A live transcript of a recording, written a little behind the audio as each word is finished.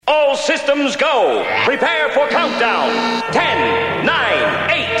systems go. Prepare for countdown. 10,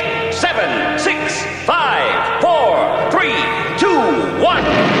 9, 8, 7, 6, 5, 4, 3, 2, 1.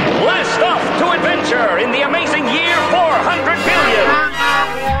 Blast off to adventure in the amazing year 400 billion.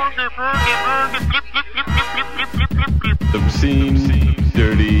 Obscene,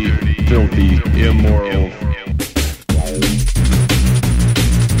 dirty, filthy, immoral.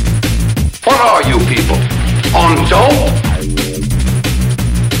 What are you people? On dope?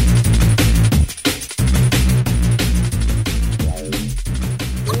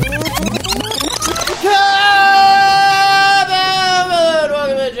 Welcome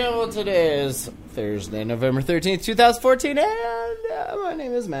to the channel. Today is Thursday, November 13th, 2014, and my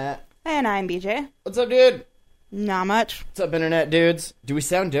name is Matt. And I'm BJ. What's up, dude? Not much. What's up, internet dudes? Do we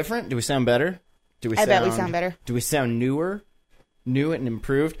sound different? Do we sound better? I bet we sound better. Do we sound newer? New and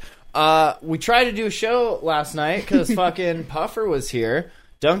improved? We tried to do a show last night because fucking Puffer was here.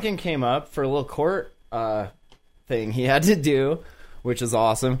 Duncan came up for a little court thing he had to do, which is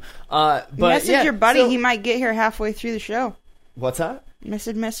awesome. But message your buddy, he might get here halfway through the show. What's that?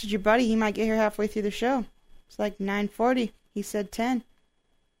 Message your buddy, he might get here halfway through the show. It's like 9:40. He said 10.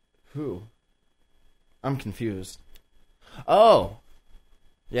 Who? I'm confused. Oh.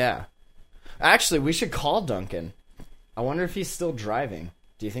 Yeah. Actually, we should call Duncan. I wonder if he's still driving.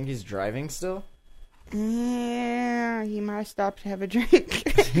 Do you think he's driving still? Yeah, he might have stopped to have a drink.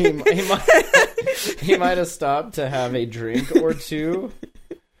 he might have stopped to have a drink or two,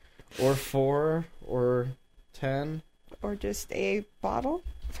 or 4, or 10. Or just a bottle.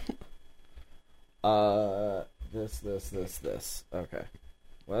 This. Okay.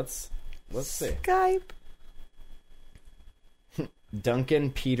 Let's see. Skype.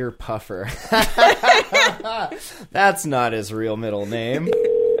 Duncan Peter Puffer. That's not his real middle name.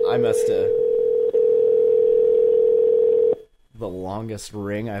 I must have... The longest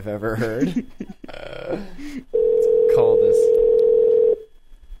ring I've ever heard. Let's call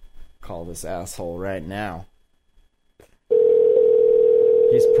this asshole right now.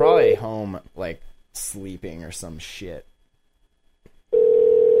 He's probably home, like, sleeping or some shit.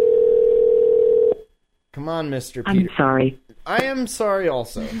 Come on, Mr. Peter. I'm sorry. I am sorry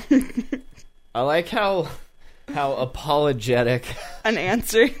also. I like how apologetic an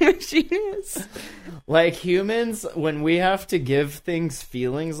answering machine is. Like humans, when we have to give things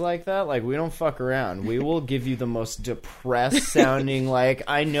feelings like that, like we don't fuck around. We will give you the most depressed sounding, like,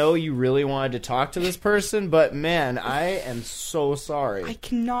 I know you really wanted to talk to this person, but man, I am so sorry. I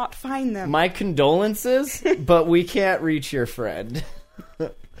cannot find them. My condolences, but we can't reach your friend.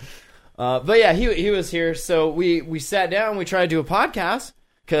 But yeah, he was here, so we sat down, we tried to do a podcast,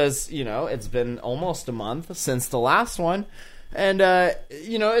 because, you know, it's been almost a month since the last one, and,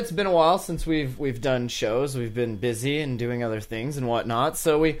 you know, it's been a while since we've done shows, we've been busy and doing other things and whatnot,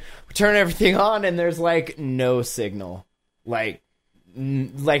 so we turn everything on, and there's, like, no signal, like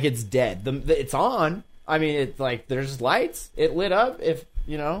it's dead. It's on, I mean, it's like, there's lights, it lit up, if,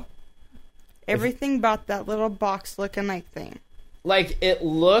 you know. Everything about that little box looking like thing. Like, it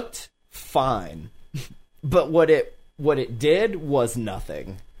looked fine, but what it did was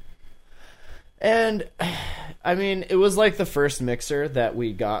nothing. And I mean, it was like the first mixer that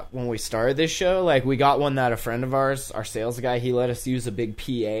we got when we started this show. Like, we got one that a friend of ours, our sales guy, he let us use a big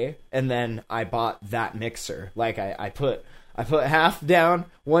PA, and then I bought that mixer. Like, I put half down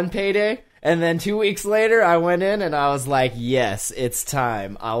one payday, and then 2 weeks later I went in and I was like, yes, it's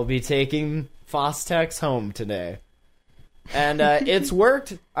time. I'll be taking Fostex home today. And it's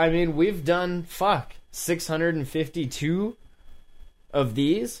worked. I mean, we've done, 652 of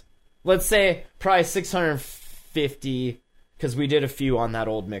these. Let's say probably 650, because we did a few on that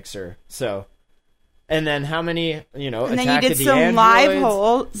old mixer. So, and then how many, you know, and Attack then you did of the some Androids, live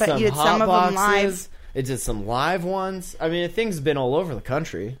hold, but you did hot some of them live. boxes. It did some live ones. I mean, the thing's been all over the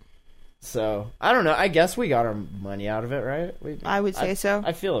country. So, I don't know. I guess we got our money out of it, right? I would say so.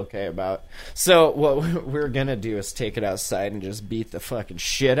 I feel okay about it. So, what we're going to do is take it outside and just beat the fucking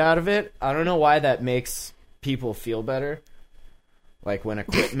shit out of it. I don't know why that makes people feel better. Like, when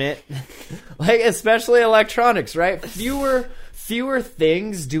equipment... like, especially electronics, right? Fewer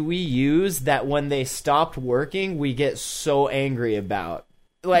things do we use that when they stopped working, we get so angry about.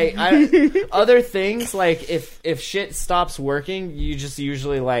 Like, other things, like, if shit stops working, you just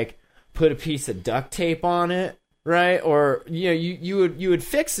usually, like, put a piece of duct tape on it, right? Or, you know, you would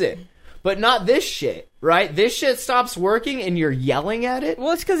fix it. But not this shit, right? This shit stops working and you're yelling at it.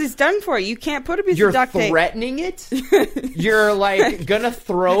 Well, it's because it's done for you. You can't put a piece You're of duct tape. You're threatening it. You're, like, gonna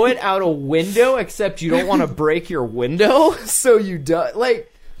throw it out a window, except you don't want to break your window, so you do.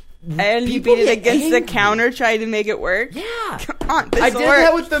 Like, And you people beat it get against the angry. counter, trying to make it work. Yeah. Come on, I did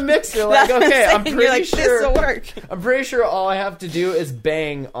that with the mixer. Like, That's what okay, I'm saying. pretty You're like, sure. this'll work. I'm pretty sure all I have to do is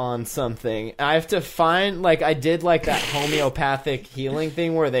bang on something. I have to find, like, I did like that homeopathic healing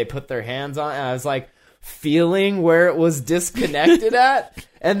thing where they put their hands on, and I was like feeling where it was disconnected at.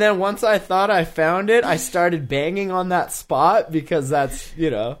 And then once I thought I found it, I started banging on that spot because that's,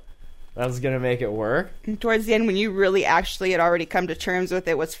 that was gonna make it work. And towards the end, when you really actually had already come to terms with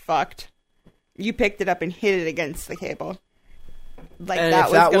it was fucked, you picked it up and hit it against the cable. Like, And that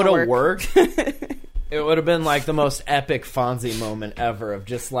if was that would gonna have work. worked, it would have been like the most epic Fonzie moment ever of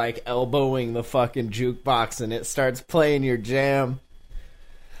just like elbowing the fucking jukebox and it starts playing your jam.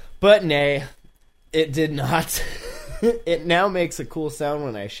 But nay, it did not. It now makes a cool sound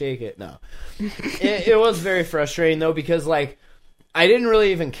when I shake it. No. It was very frustrating though because like I didn't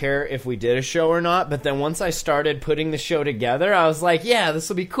really even care if we did a show or not, but then once I started putting the show together, I was like, yeah, this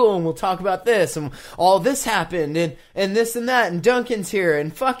will be cool, and we'll talk about this, and all this happened, and this and that, and Duncan's here,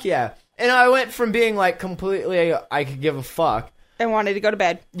 and fuck yeah. And I went from being like completely, I could give a fuck. And wanted to go to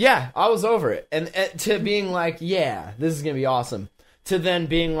bed. Yeah, I was over it. And to being like, yeah, this is going to be awesome. To then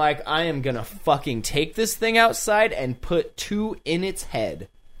being like, I am going to fucking take this thing outside and put 2 in its head.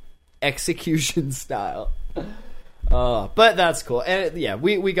 Execution style. But that's cool. And yeah,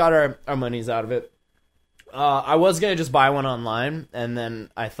 we got our monies out of it. I was going to just buy one online, and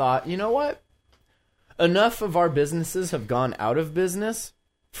then I thought, you know what? Enough of our businesses have gone out of business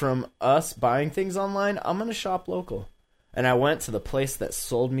from us buying things online. I'm going to shop local. And I went to the place that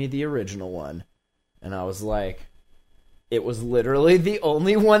sold me the original one. And I was like, it was literally the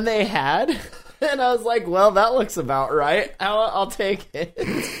only one they had. And I was like, well, that looks about right. I'll take it.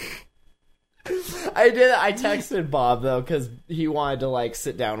 I texted Bob though because he wanted to like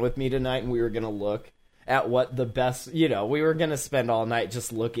sit down with me tonight and we were gonna look at what the best, we were gonna spend all night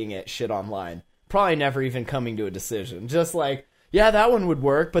just looking at shit online, probably never even coming to a decision, just like, yeah, that one would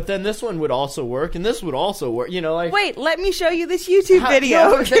work, but then this one would also work and this would also work, like, wait, let me show you this YouTube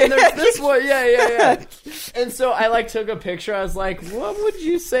video. No, then there's this one. Yeah. And so I like took a picture. I was like, what would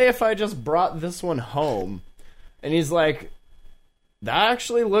you say if I just brought this one home? And he's like, that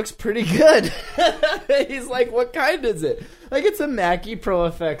actually looks pretty good. He's like, what kind is it? Like, it's a Mackie Pro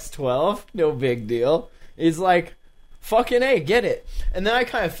FX 12. No big deal. He's like, fucking A, get it. And then I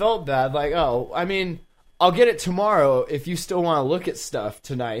kind of felt bad. Like, oh, I mean, I'll get it tomorrow if you still want to look at stuff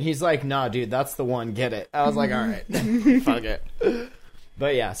tonight. He's like, nah, dude, that's the one. Get it. I was like, all right. Fuck it.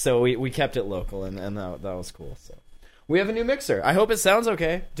 But yeah, so we kept it local, and that was cool. So we have a new mixer. I hope it sounds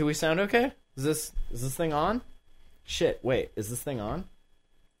okay. Do we sound okay? Is this thing on? Shit, wait, is this thing on?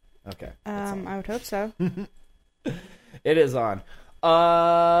 Okay. On. I would hope so. It is on.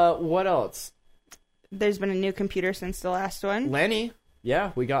 What else? There's been a new computer since the last one. Lenny.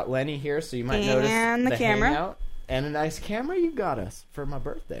 Yeah, we got Lenny here, so you might notice the camera. hangout. And a nice camera you got us for my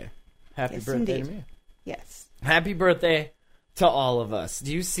birthday. Happy birthday indeed. to me. Yes. Happy birthday to all of us.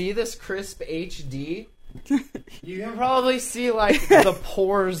 Do you see this crisp HD? You can probably see like the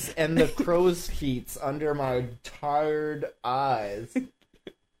pores and the crow's feet under my tired eyes.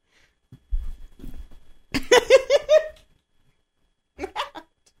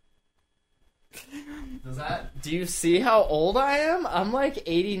 Do you see how old I am? I'm like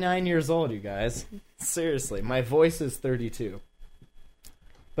 89 years old, you guys. Seriously, my voice is 32.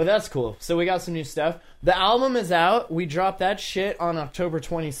 But that's cool. So we got some new stuff. The album is out. We dropped that shit on October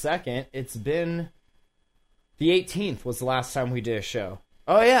 22nd. It's been... The 18th was the last time we did a show.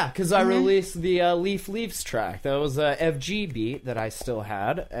 Oh, yeah, because I released the Leaf Leaves track. That was a FG beat that I still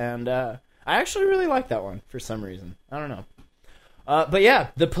had. And I actually really like that one for some reason. I don't know. But yeah,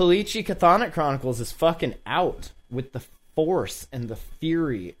 the Polici Chthonic Chronicles is fucking out with the force and the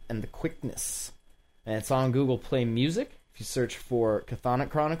fury and the quickness. And it's on Google Play Music. If you search for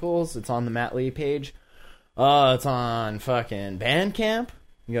Chthonic Chronicles, it's on the Matt Lee page. It's on fucking Bandcamp.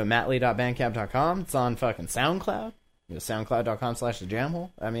 You go to mattlee.bandcamp.com. It's on fucking SoundCloud. You go to soundcloud.com/thejamhole.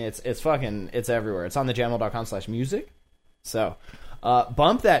 I mean, it's everywhere. It's on thejamhole.com/music. So,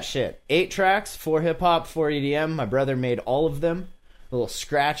 bump that shit. 8 tracks, 4 hip-hop, 4 EDM. My brother made all of them. A little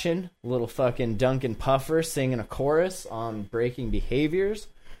scratching, a little fucking Duncan Puffer singing a chorus on Breaking Behaviors.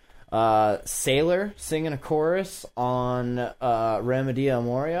 Sailor singing a chorus on Remedia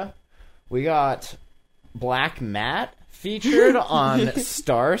Moria. We got Black Matt featured on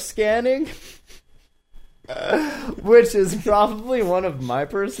Star Scanning, which is probably one of my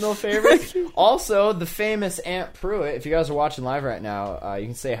personal favorites. Also, the famous Ant Pruitt. If you guys are watching live right now, you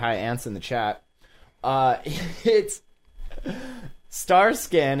can say hi, Ants, in the chat. Star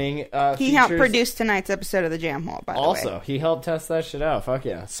Scanning He helped features- produce tonight's episode of the Jam Hole, by the way. Also, he helped test that shit out. Fuck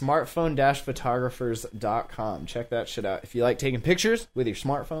yeah. Smartphone-photographers.com. Check that shit out. If you like taking pictures with your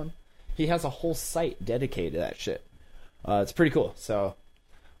smartphone, he has a whole site dedicated to that shit. It's pretty cool. So,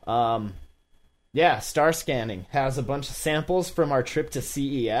 yeah, Star Scanning has a bunch of samples from our trip to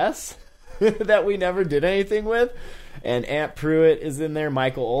CES that we never did anything with. And Aunt Pruitt is in there.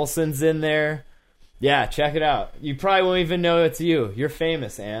 Michael Olsen's in there. Yeah, check it out. You probably won't even know it's you. You're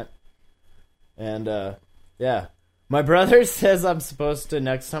famous, Aunt. And, yeah. My brother says I'm supposed to,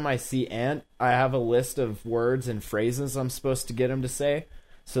 next time I see Aunt, I have a list of words and phrases I'm supposed to get him to say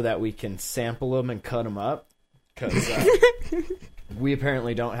so that we can sample them and cut them up. Because we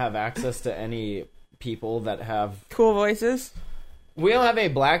apparently don't have access to any people that have... Cool voices. We don't have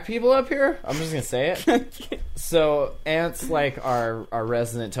any black people up here. I'm just going to say it. So, Aunt's like our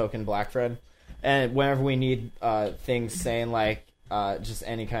resident token black friend. And whenever we need things saying like just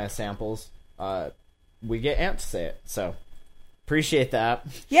any kind of samples, we get Aunt to say it. So appreciate that.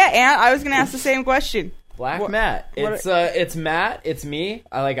 Yeah, Aunt, I was gonna ask the same question. Black Matt. It's Matt. It's me.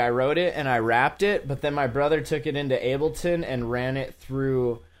 I wrote it and I rapped it, but then my brother took it into Ableton and ran it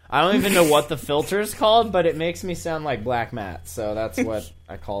through. I don't even know what the filter is called, but it makes me sound like Black Matt. So that's what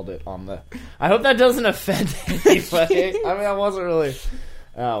I called it on the. I hope that doesn't offend anybody. I mean, I wasn't really.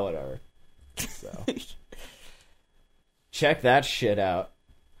 Oh, whatever. So check that shit out.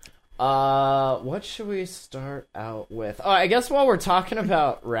 What should we start out with? Oh, I guess while we're talking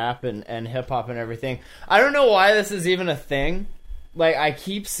about rap and hip hop and everything, I don't know why this is even a thing. Like, I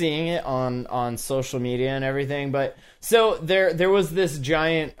keep seeing it on social media and everything, but so there was this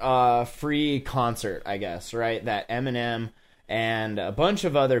giant free concert, I guess, right? That Eminem and a bunch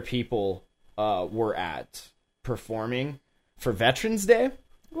of other people were at performing for Veterans Day.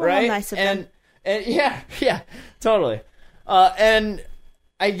 Well, right? Nice of them. And yeah, totally. And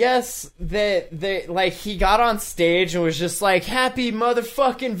I guess that they like he got on stage and was just like, "Happy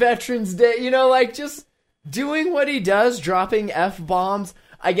motherfucking Veterans Day," you know, like just doing what he does, dropping F-bombs.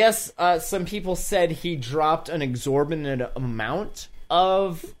 I guess some people said he dropped an exorbitant amount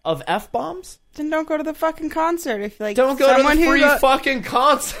of F-bombs. Then don't go to the fucking concert if like don't go to the free fucking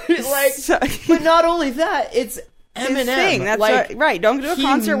concert. Like, but not only that, it's Eminem. Thing. That's like, right. Don't go to a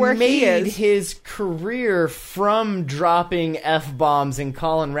concert where he is. Made his career from dropping F-bombs and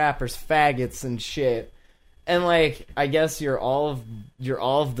calling rappers faggots and shit. And like, I guess you're all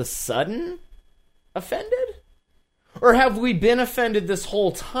of the sudden offended? Or have we been offended this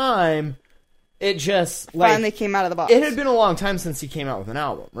whole time? It just like finally came out of the box. It had been a long time since he came out with an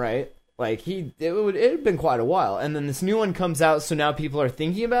album, right? Like it had been quite a while, and then this new one comes out, so now people are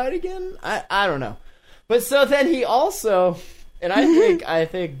thinking about it again. I don't know. But so then he also, and I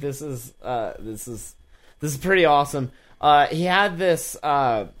think this is pretty awesome. He had this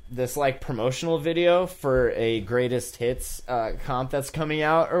like promotional video for a greatest hits comp that's coming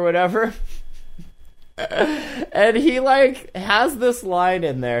out or whatever, and he like has this line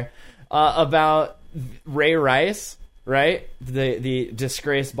in there about Ray Rice. Right? The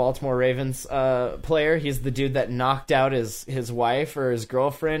disgraced Baltimore Ravens player. He's the dude that knocked out his wife or his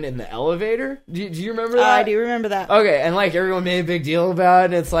girlfriend in the elevator. Do you remember that? I do remember that. Okay, and like everyone made a big deal about it.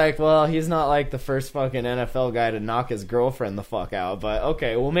 And it's like, well, he's not like the first fucking NFL guy to knock his girlfriend the fuck out. But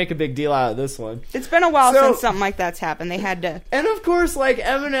okay, we'll make a big deal out of this one. It's been a while since something like that's happened. They had to. And of course, like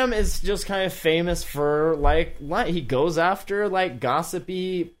Eminem is just kind of famous for like he goes after like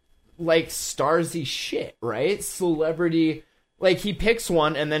gossipy, like starsy shit, right? Celebrity, like he picks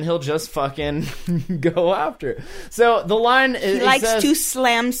one and then he'll just fucking go after it. So the line is he likes to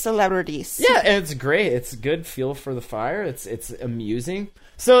slam celebrities. Yeah, and it's great. It's good fuel for the fire. It's amusing.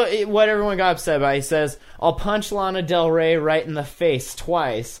 So what everyone got upset about, he says, "I'll punch Lana Del Rey right in the face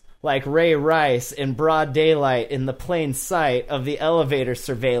twice, like Ray Rice in broad daylight in the plain sight of the elevator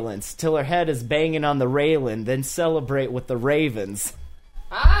surveillance, till her head is banging on the railing, then celebrate with the Ravens."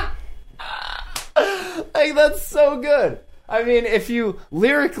 Like, that's so good. I mean, if you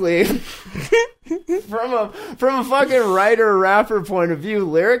lyrically, from a fucking writer rapper point of view,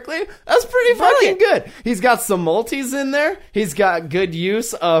 lyrically, that's pretty fucking good. He's got some multis in there. He's got good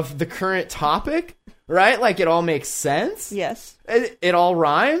use of the current topic, right? Like, it all makes sense. Yes, it all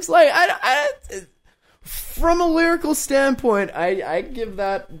rhymes. Like, I from a lyrical standpoint, I give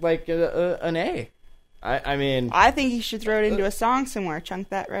that like an A. I mean, I think you should throw it into a song somewhere. Chunk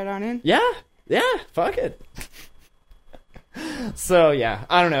that right on in. Yeah, fuck it. So yeah,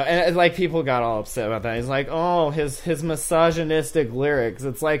 I don't know, and like people got all upset about that. He's like, "Oh, his misogynistic lyrics."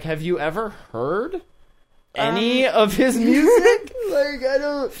 It's like, have you ever heard any of his music? Like, I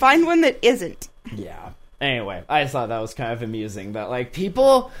don't find one that isn't. Yeah, Anyway, I just thought that was kind of amusing that like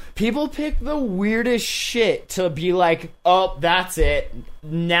people pick the weirdest shit to be like, oh, that's it.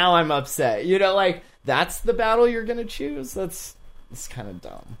 Now I'm upset. You know, like that's the battle you're gonna choose. It's kind of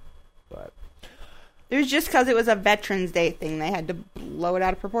dumb, but It was just because it was a Veterans Day thing. They had to blow it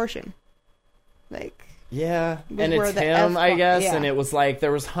out of proportion. Like, yeah, was and where it's the him, I F-bomb- guess. yeah. And it was like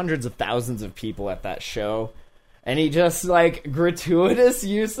there was hundreds of thousands of people at that show, and he just like gratuitous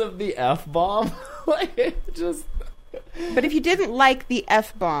use of the F-bomb, like it just. but if you didn't like the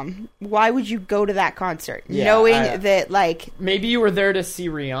F-bomb, why would you go to that concert? Yeah, knowing that, like... Maybe you were there to see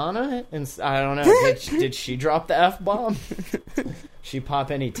Rihanna, and I don't know. Did she drop the F-bomb? She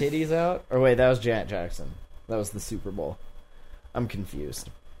pop any titties out? Or wait, that was Janet Jackson. That was the Super Bowl. I'm confused.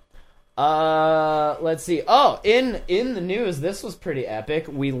 Let's see. Oh, in the news, this was pretty epic.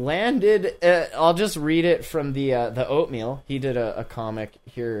 We landed. I'll just read it from the Oatmeal. He did a comic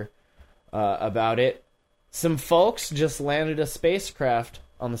here about it. Some folks just landed a spacecraft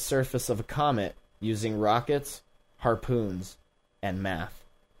on the surface of a comet using rockets, harpoons, and math.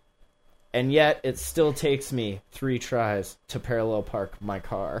 And yet, it still takes me 3 tries to parallel park my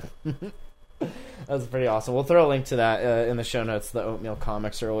car. That's pretty awesome. We'll throw a link to that in the show notes. The Oatmeal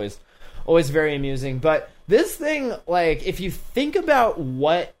comics are always very amusing. But this thing, like, if you think about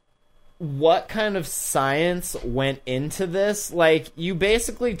what kind of science went into this, like, you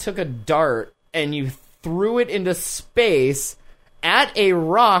basically took a dart and you threw it into space at a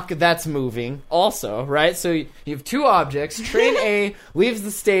rock that's moving also, right? So you have 2 objects. Train A leaves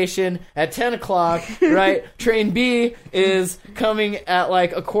the station at 10 o'clock, right? Train B is coming at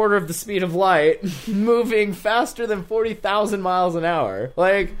like a quarter of the speed of light, moving faster than 40,000 miles an hour.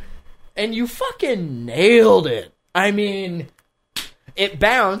 Like, and you fucking nailed it. I mean, it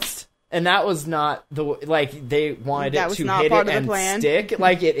bounced. And that was not the, like, they wanted it to hit it and stick.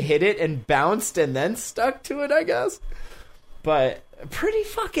 Like, it hit it and bounced and then stuck to it, I guess. But pretty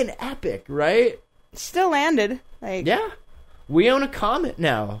fucking epic, right? Still landed. Like, yeah. We own a Comet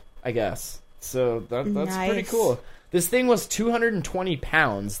now, I guess. So that's nice. pretty cool. This thing was 220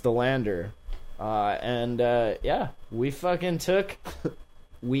 pounds, the lander. Yeah, we fucking took...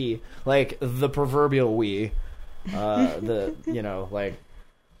 like, the proverbial we.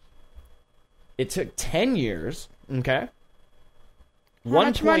 It took 10 years, okay? How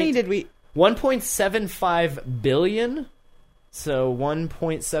much money did we... 1.75 billion, so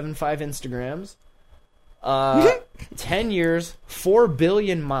 1.75 Instagrams. 10 years, 4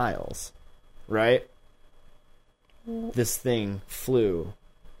 billion miles, right? This thing flew.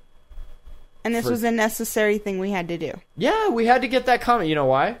 And this was a necessary thing we had to do. Yeah, we had to get that comment. You know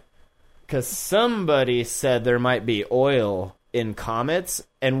why? Because somebody said there might be oil in comets,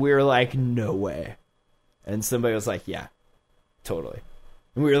 and we were like, no way. And somebody was like, yeah, totally.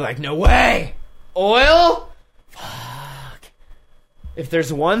 And we were like, no way! Oil? Fuck. If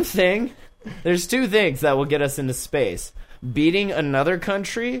there's one thing, there's 2 things that will get us into space. Beating another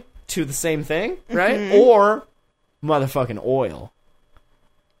country to the same thing, right? Mm-hmm. Or motherfucking oil.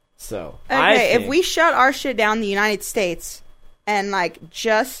 So, okay, if we shut our shit down in the United States and, like,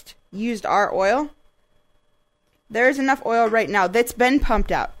 just used our oil... There's enough oil right now that's been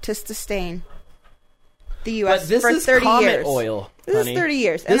pumped out to sustain the U.S. for 30 years. This is comet oil, This honey. is 30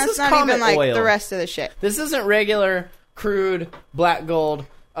 years. And this that's is not even like oil. the rest of the shit. This isn't regular, crude, black gold,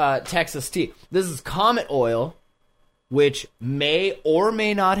 Texas tea. This is comet oil, which may or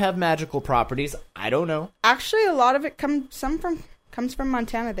may not have magical properties. I don't know. Actually, a lot of it comes from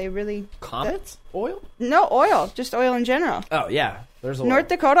Montana. They really... Comets? Oil? No, oil. Just oil in general. Oh, yeah. There's oil. North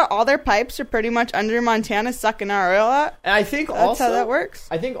Dakota, all their pipes are pretty much under Montana sucking our oil out. And I think That's how that works.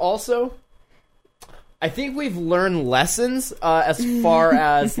 I think we've learned lessons as far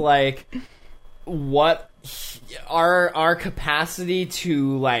as like what our capacity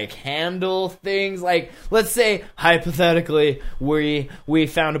to like handle things. Like, let's say hypothetically we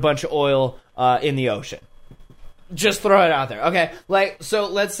found a bunch of oil in the ocean. Just throw it out there. Okay, like, so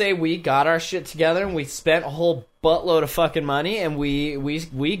let's say we got our shit together and we spent a whole buttload of fucking money and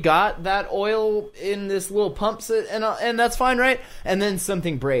we got that oil in this little pump set and that's fine, right? And then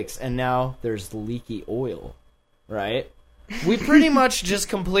something breaks and now there's leaky oil, right? We pretty much just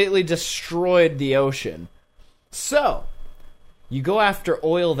completely destroyed the ocean. So, you go after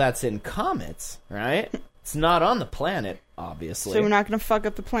oil that's in comets, right? It's not on the planet, obviously. So we're not going to fuck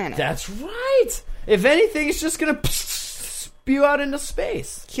up the planet. That's right! If anything, it's just going to spew out into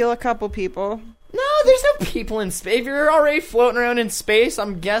space. Kill a couple people. No, there's no people in space. If you're already floating around in space,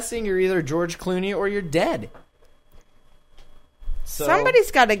 I'm guessing you're either George Clooney or you're dead. So, somebody's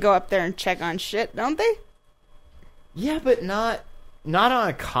got to go up there and check on shit, don't they? Yeah, but not on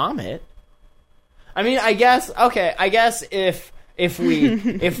a comet. I mean, I guess if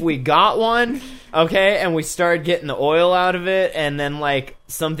we got one, okay, and we started getting the oil out of it, and then like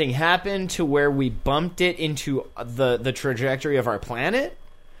something happened to where we bumped it into the trajectory of our planet,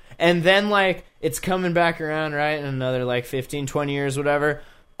 and then like it's coming back around, right, in another like 15, 20 years, whatever,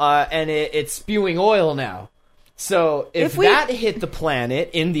 and it's spewing oil now. So if that hit the planet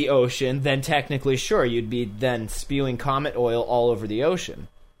in the ocean, then technically, sure, you'd be then spewing comet oil all over the ocean.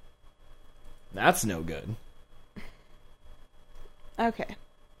 That's no good. Okay.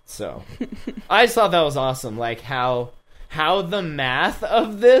 So, I just thought that was awesome. Like, how the math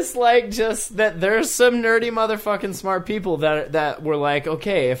of this, like, just that there's some nerdy motherfucking smart people that were like,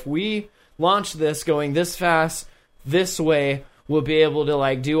 okay, if we launch this going this fast, this way, we'll be able to,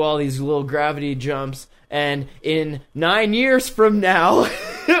 like, do all these little gravity jumps, and in 9 years from now,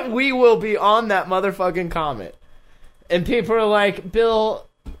 we will be on that motherfucking comet. And people are like, Bill,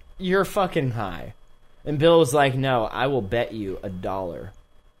 you're fucking high. And Bill was like, no, I will bet you $1.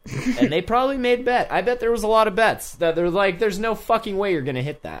 And they probably made bet. I bet there was a lot of bets that they're like, there's no fucking way you're going to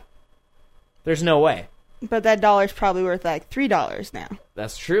hit that. There's no way. But that dollar's probably worth like $3 now.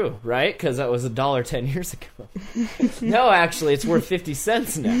 That's true, right? Because that was $1 10 years ago. No, actually, it's worth 50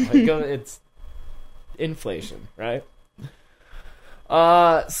 cents now. It's inflation, right?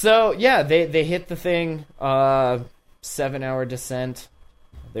 So, yeah, they hit the thing. 7-hour descent.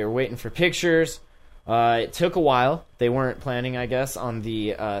 They were waiting for pictures. It took a while. They weren't planning, I guess, on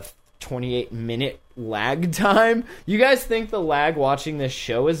the 28-minute lag time. You guys think the lag watching this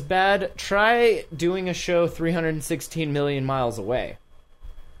show is bad? Try doing a show 316 million miles away.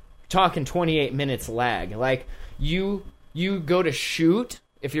 Talking 28 minutes lag. Like, you go to shoot,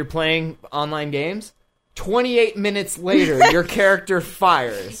 if you're playing online games, 28 minutes later, your character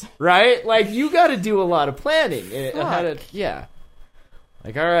fires, right? Like, you gotta do a lot of planning. Yeah.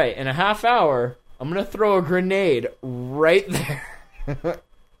 Like, all right, in a half hour, I'm going to throw a grenade right there.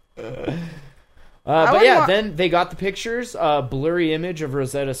 But yeah, then they got the pictures. Blurry image of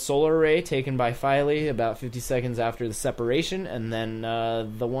Rosetta's solar array taken by Filey about 50 seconds after the separation. And then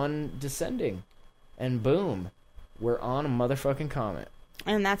the one descending. And boom, we're on a motherfucking comet.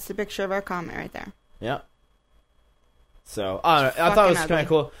 And that's the picture of our comet right there. Yep. So, I thought it was kind of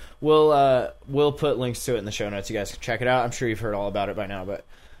cool. We'll put links to it in the show notes. You guys can check it out. I'm sure you've heard all about it by now, but...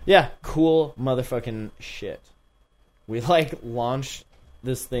 yeah, cool motherfucking shit. We, like, launched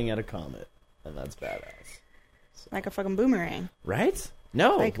this thing at a comet, and that's badass. So. Like a fucking boomerang. Right?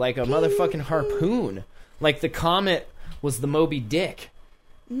 No, like a motherfucking harpoon. Like the comet was the Moby Dick.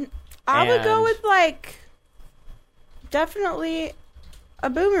 I would go with, like, definitely a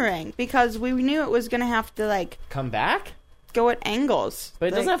boomerang, because we knew it was going to have to, like... come back? Go at angles. But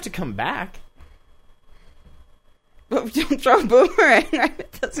it doesn't have to come back. But we don't throw a boomerang, right?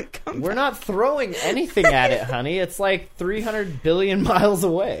 It doesn't come We're back. not throwing anything at it, honey. It's like 300 billion miles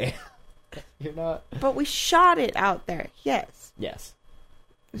away. You're not... but we shot it out there, yes. Yes.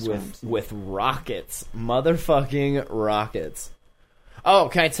 With rockets. Motherfucking rockets. Oh,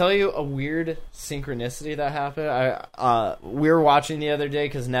 can I tell you a weird synchronicity that happened? We were watching the other day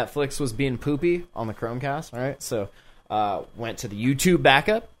because Netflix was being poopy on the Chromecast, right? So, went to the YouTube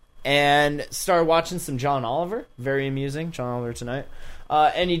backup. And started watching some John Oliver. Very amusing. John Oliver Tonight.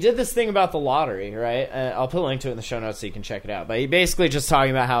 And he did this thing about the lottery, right? I'll put a link to it in the show notes so you can check it out. But he basically just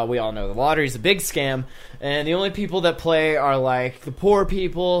talking about how we all know the lottery is a big scam. And the only people that play are, like, the poor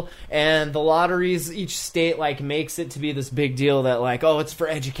people. And the lotteries, each state, like, makes it to be this big deal that, like, oh, it's for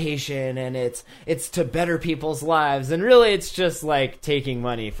education. And it's to better people's lives. And really, it's just, like, taking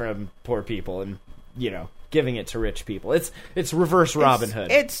money from poor people and, you know, giving it to rich people. It's reverse Robin Hood.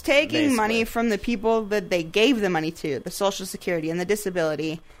 It's taking money from the people that they gave the money to, the Social Security and the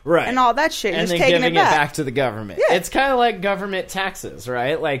disability, right, and all that shit, and just then taking giving it back to the government. Yeah. It's kind of like government taxes,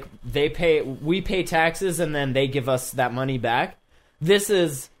 right? Like we pay taxes, and then they give us that money back. This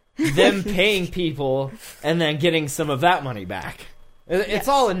is them paying people and then getting some of that money back. It's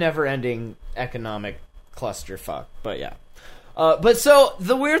all a never-ending economic clusterfuck. But yeah. But so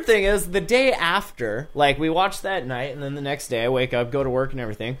the weird thing is the day after, like we watched that night, and then the next day I wake up, go to work and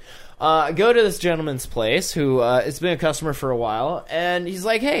everything. Go to this gentleman's place who has been a customer for a while, and he's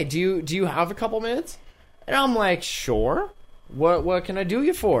like, "Hey, do you have a couple minutes?" And I'm like, "Sure. What can I do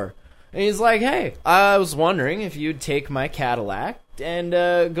you for?" And he's like, "Hey, I was wondering if you'd take my Cadillac and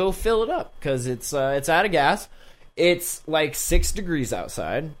go fill it up because it's out of gas." It's like 6 degrees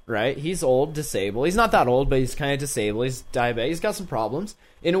outside, right? He's old, disabled. He's not that old, but he's kind of disabled. He's diabetic. He's got some problems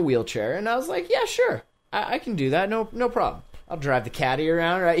in a wheelchair. And I was like, yeah, sure. I can do that. No problem. I'll drive the caddy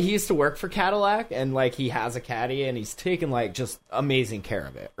around, right? He used to work for Cadillac, and, like, he has a caddy, and he's taken, like, just amazing care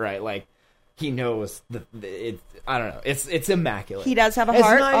of it, right? Like, he knows I don't know. It's immaculate. He does have a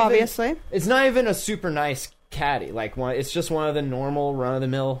heart, obviously. It's not even a super nice caddy. Like it's just one of the normal run of the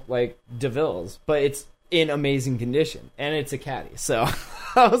mill like DeVilles, but it's in amazing condition and it's a caddy. So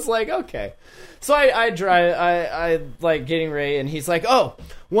I was like, okay. So I drive. I like getting ready, and he's like, oh,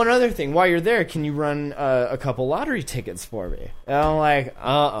 one other thing. While you're there, can you run a couple lottery tickets for me? And I'm like,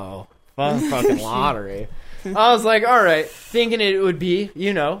 fucking lottery. I was like, all right, thinking it would be,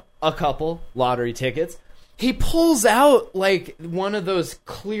 a couple lottery tickets. He pulls out like one of those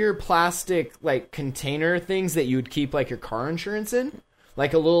clear plastic like container things that you would keep like your car insurance in,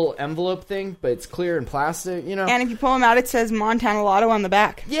 like a little envelope thing, but it's clear and plastic, And if you pull them out, it says Montana Lotto on the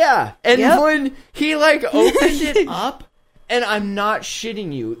back. Yeah, and when he like opened it up, and I'm not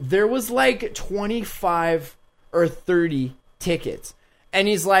shitting you, there was like 25 or 30 tickets, and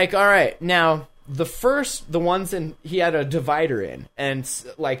he's like, all right, now the ones in, he had a divider in, and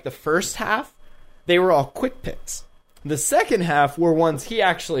like the first half, they were all quick picks. The second half were ones he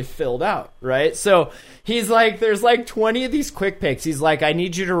actually filled out, right? So he's like, there's like 20 of these quick picks. He's like, I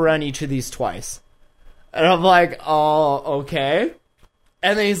need you to run each of these twice. And I'm like, oh, okay.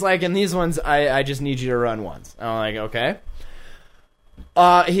 And then he's like, and these ones, I just need you to run once. And I'm like, okay.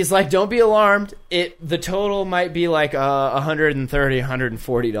 He's like, don't be alarmed. The total might be like $130,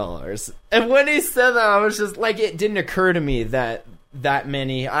 $140. And when he said that, I was just like, it didn't occur to me that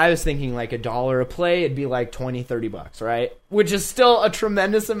many. I was thinking like $1 a play, it'd be like $20-$30, right? Which is still a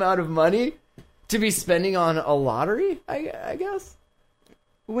tremendous amount of money to be spending on a lottery, I guess.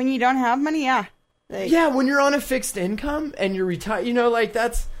 When you don't have money, yeah. Yeah, when you're on a fixed income and you're retired, like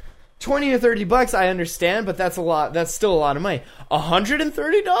that's $20 or $30. I understand, but that's a lot. That's still a lot of money.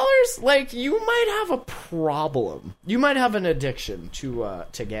 $130, like you might have a problem. You might have an addiction to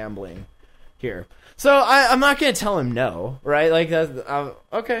gambling here. So I'm not going to tell him no, right? Like,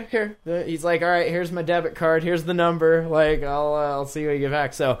 okay, here. He's like, all right, here's my debit card. Here's the number. Like, I'll see what you get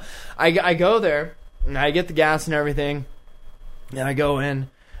back. So I go there, and I get the gas and everything, and I go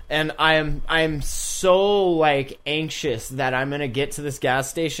in, and I'm so, like, anxious that I'm going to get to this gas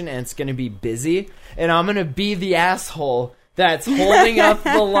station, and it's going to be busy, and I'm going to be the asshole that's holding up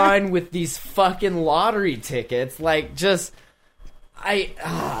the line with these fucking lottery tickets. Like, just...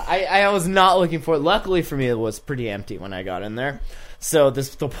 I was not looking for it. Luckily for me, it was pretty empty when I got in there. So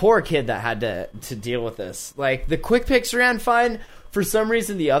the poor kid that had to deal with this. Like, the quick picks ran fine. For some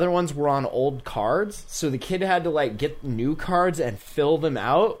reason, the other ones were on old cards. So the kid had to, like, get new cards and fill them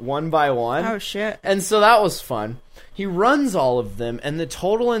out one by one. Oh, shit. And so that was fun. He runs all of them, and the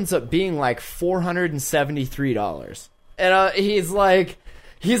total ends up being, like, $473. And he's like,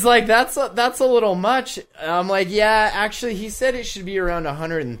 that's a little much. I'm like, yeah, actually, he said it should be around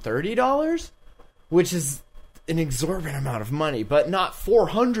 $130, which is an exorbitant amount of money, but not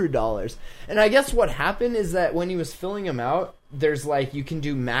 $400. And I guess what happened is that when he was filling them out, there's like, you can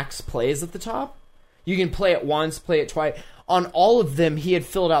do max plays at the top. You can play it once, play it twice. On all of them, he had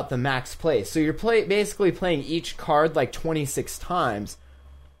filled out the max plays. So you're basically playing each card like 26 times,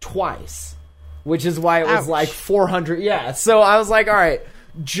 twice, which is why it was like 400. Yeah, so I was like, all right.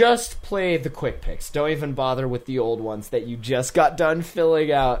 Just play the quick picks. Don't even bother with the old ones that you just got done filling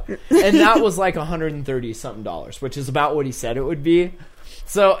out. And that was like $130-something, which is about what he said it would be.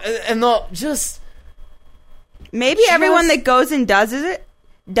 So, and they'll just... Maybe everyone that goes and does it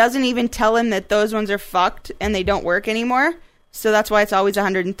doesn't even tell him that those ones are fucked and they don't work anymore. So that's why it's always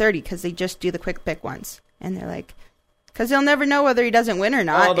 $130, because they just do the quick pick ones. And they're like... Because he'll never know whether he doesn't win or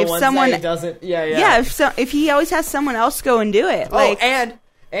not. Oh, the if ones someone that he doesn't... Yeah. Yeah, if he always has someone else go and do it. Oh,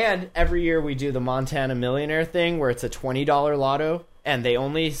 and every year we do the Montana Millionaire thing where it's a $20 lotto, and they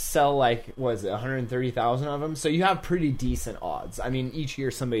only sell, like, what is it, 130,000 of them? So you have pretty decent odds. I mean, each year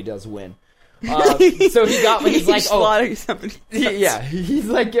somebody does win. So he's like, oh... somebody yeah, he's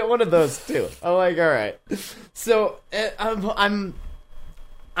like, get one of those, too. I'm like, all right. So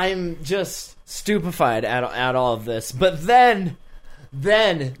I'm just stupefied at all of this. But then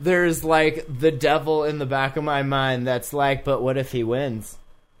there's, like, the devil in the back of my mind that's like, but what if he wins?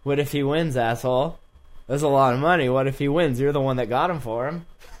 What if he wins, asshole? That's a lot of money. What if he wins? You're the one that got him for him.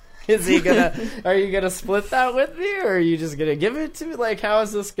 Are you gonna split that with me, or are you just gonna give it to me? Like, how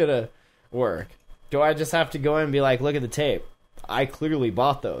is this gonna work? Do I just have to go in and be like, look at the tape? I clearly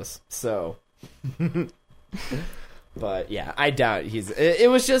bought those, so... But, yeah, I doubt it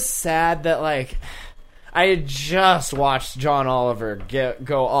was just sad that, like... I had just watched John Oliver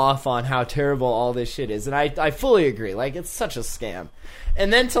go off on how terrible all this shit is, and I fully agree. Like, it's such a scam.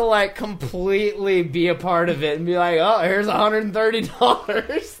 And then to, like, completely be a part of it and be like, oh, here's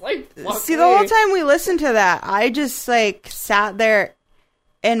 $130. Like, fuck See, me. the whole time we listened to that, I just, like, sat there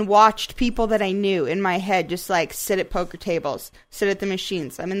and watched people that I knew in my head just like sit at poker tables, sit at the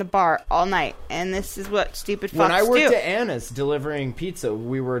machines. I'm in the bar all night, and this is what stupid fucks do. When I worked at Anna's delivering pizza,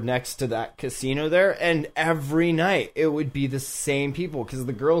 we were next to that casino there, and every night it would be the same people because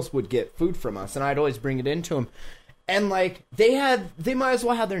the girls would get food from us, and I'd always bring it into them. And like they might as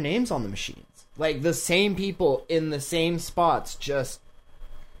well have their names on the machines. Like the same people in the same spots, just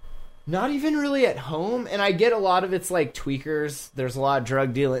not even really at home. And I get a lot of it's like tweakers. There's a lot of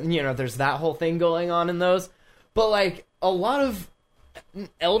drug dealing. You know, there's that whole thing going on in those. But like a lot of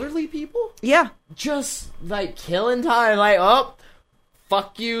elderly people, Yeah. just like killing time. Like, oh,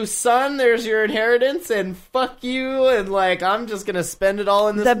 fuck you, son. There's your inheritance, and fuck you, and like I'm just gonna spend it all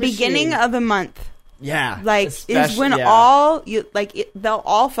in this. The machine. beginning of the month, yeah, like, is when they'll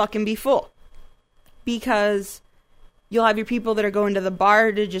all fucking be full. Because you'll have your people that are going to the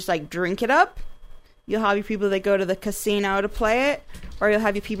bar to just, like, drink it up. You'll have your people that go to the casino to play it. Or you'll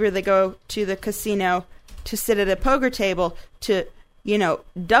have your people that go to the casino to sit at a poker table to, you know,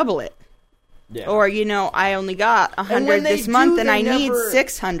 double it. Yeah. Or, you know, I only got 100 this month and I need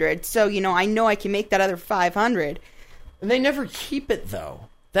 600. So, you know I can make that other 500. And they never keep it, though.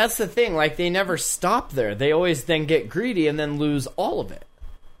 That's the thing. Like, they never stop there. They always then get greedy and then lose all of it.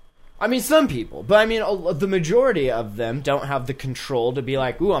 I mean, some people, but I mean, the majority of them don't have the control to be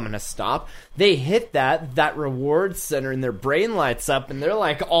like, ooh, I'm going to stop. They hit that reward center and their brain lights up and they're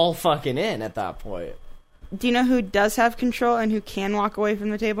like all fucking in at that point. Do you know who does have control and who can walk away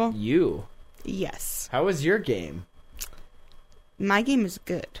from the table? You. Yes. How was your game? My game is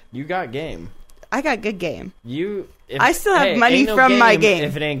good. You got game. I got good game. I still have money from my game.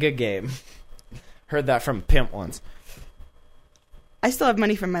 If it ain't good game. Heard that from a pimp once. I still have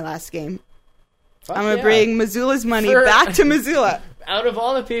money from my last game. Fuck I'm going to yeah. bring Missoula's money back to Missoula. Out of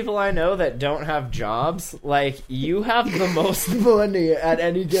all the people I know that don't have jobs, like, you have the most money at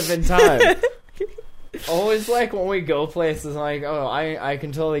any given time. Always, like, when we go places, like, oh, I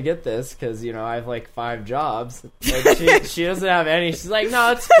can totally get this, because, you know, I have, like, 5 jobs. Like, she doesn't have any. She's like,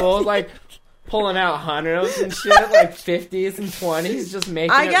 no, it's cool. Like, pulling out hundreds and shit, like 50s and 20s, just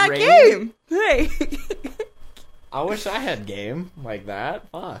making it got rain. game. Hey. I wish I had game like that.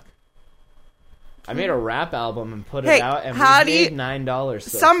 Fuck. I made a rap album and put it out, and we made $9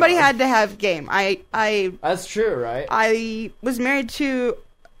 so Somebody far. had to have game. That's true, right? I was married to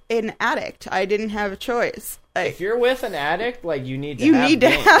an addict. I didn't have a choice. Like, If you're with an addict, like, you need to you have need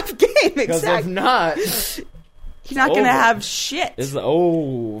game. to have game. Because if Exactly. not, You're not going to over. have shit. it's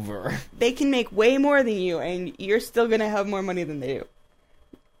over. They can make way more than you, and you're still going to have more money than they do.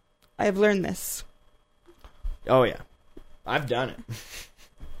 I have learned this. Oh, yeah. I've done it.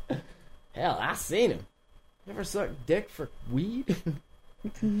 Hell, I seen him. You ever sucked dick for weed?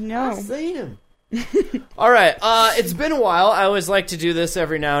 No. I seen him. All right. It's been a while. I always like to do this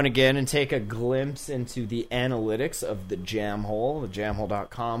every now and again and take a glimpse into the analytics of the Jamhole,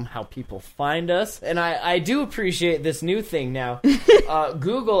 thejamhole.com, how people find us. And I do appreciate this new thing now.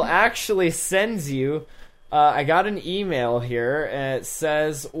 Google actually sends you... I got an email here, and it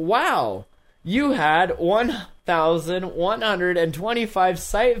says, wow, you had 1,125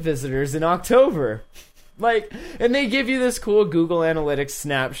 site visitors in October. Like, and they give you this cool Google Analytics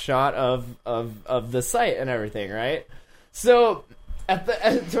snapshot of the site and everything, right? So,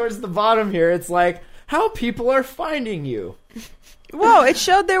 towards the bottom here, it's like, how people are finding you. Whoa, it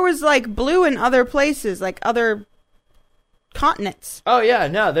showed there was, like, blue in other places, like other continents. Oh, yeah,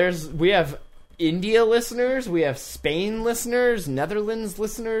 no, we have India listeners, we have Spain listeners, Netherlands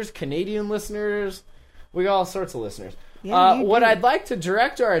listeners, Canadian listeners. We got all sorts of listeners. Yeah, What I'd like to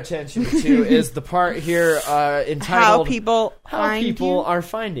direct our attention to is the part here entitled How people are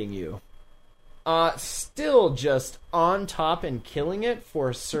finding you. Still just on top and killing it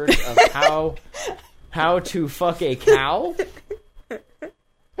for search of how to fuck a cow.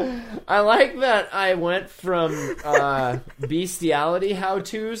 I like that I went from bestiality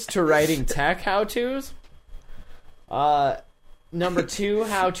how-tos to writing tech how-tos. Number 2,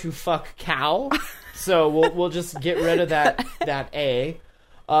 how to fuck cow. So we'll just get rid of that A.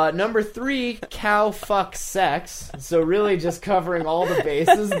 Number 3, cow fuck sex. So really just covering all the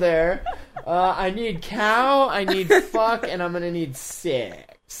bases there. I need cow, I need fuck, and I'm gonna need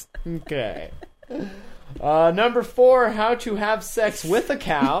sex. Okay. Number 4, how to have sex with a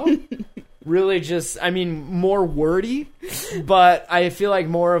cow. Really just, I mean, more wordy, but I feel like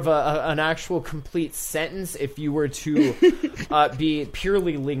more of an actual complete sentence. If you were to be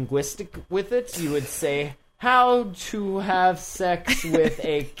purely linguistic with it, you would say, how to have sex with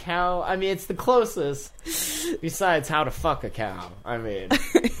a cow. I mean, it's the closest, besides how to fuck a cow. I mean,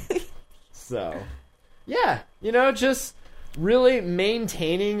 so, yeah, you know, just really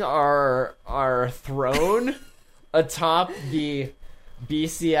maintaining our throne atop the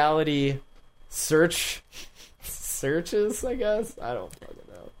bestiality searches, I guess. I don't fucking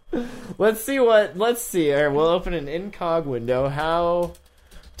know. Let's see. All right, we'll open an incog window. How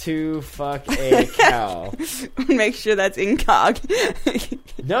to fuck a cow. Make sure that's incog.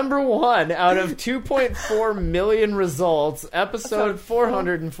 Number 1 out of 2.4 million results, episode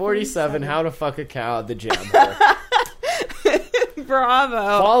 447, How to Fuck a Cow at the Jam Hole. Bravo.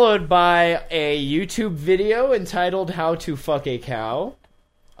 Followed by a YouTube video entitled How to Fuck a Cow.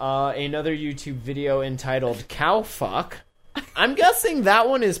 Another YouTube video entitled Cow Fuck. I'm guessing that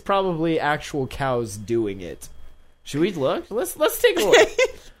one is probably actual cows doing it. Should we look? Let's take a look.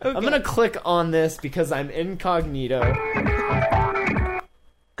 Okay. I'm gonna click on this because I'm incognito.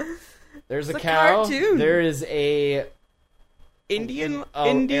 There's a cow. Cartoon. There is a Indian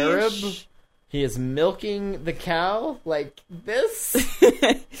Arab. He is milking the cow like this.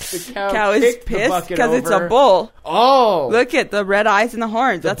 The cow is pissed because it's a bull. Oh, look at the red eyes and the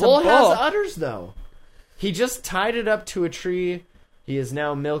horns. That's a bull. The bull has udders, though. He just tied it up to a tree. He is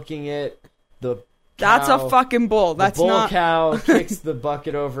now milking it. That's a fucking bull. That's the bull not. Cow kicks the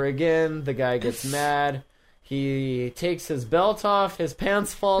bucket over again. The guy gets mad. He takes his belt off. His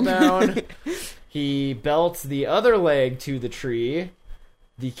pants fall down. He belts the other leg to the tree.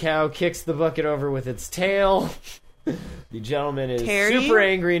 The cow kicks the bucket over with its tail. The gentleman is super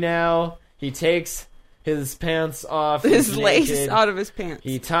angry now. He takes his pants off. His lace out of his pants.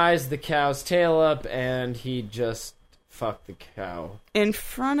 He ties the cow's tail up, and he just fucked the cow. In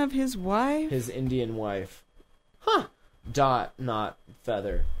front of his wife? His Indian wife. Huh. Dot, not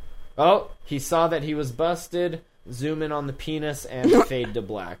feather. Oh, he saw that he was busted. Zoom in on the penis and fade to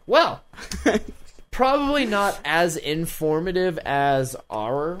black. Well, probably not as informative as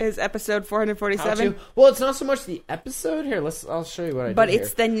our... Is episode 447? Well, it's not so much the episode. Here, I'll show you what I did. But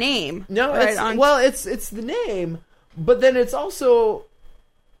it's the name. No, right it's the name, but then it's also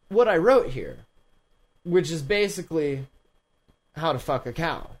what I wrote here, which is basically how to fuck a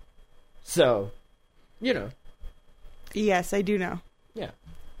cow. So, you know. Yes, I do know. Yeah.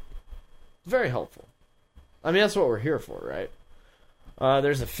 Very helpful. I mean, that's what we're here for, right?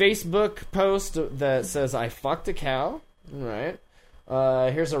 There's a Facebook post that says, I fucked a cow. Right.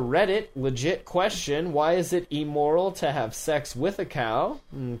 Here's a Reddit legit question. Why is it immoral to have sex with a cow?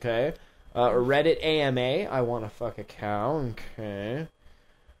 Okay. A Reddit AMA. I want to fuck a cow. Okay.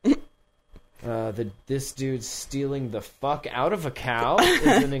 This dude's stealing the fuck out of a cow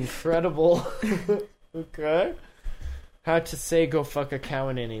is an incredible... Okay. How to say go fuck a cow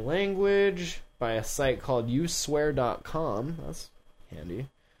in any language by a site called youswear.com. That's handy.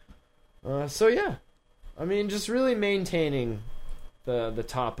 So yeah. I mean, just really maintaining the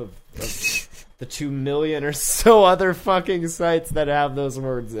top of the 2 million or so other fucking sites that have those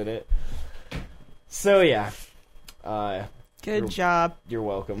words in it. So yeah. Good job. You're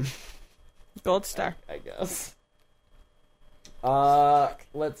welcome. Gold star. I guess.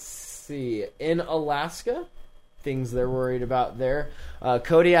 Let's see. In Alaska, things they're worried about there.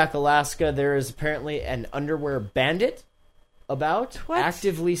 Kodiak, Alaska, there is apparently an underwear bandit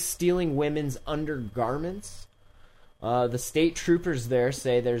actively stealing women's undergarments. The state troopers there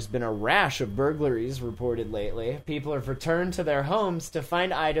say there's been a rash of burglaries reported lately. People have returned to their homes to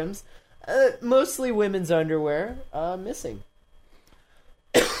find items, mostly women's underwear, missing.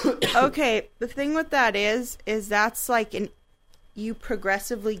 Okay, the thing with that is that's like you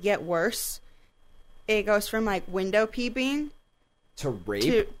progressively get worse. It goes from like window peeping to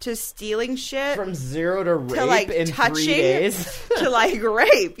rape to stealing shit, from 0 to rape to like in touching 3 days to like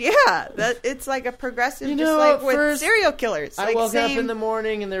rape. Yeah, it's like a progressive, just like with serial killers. I woke up in the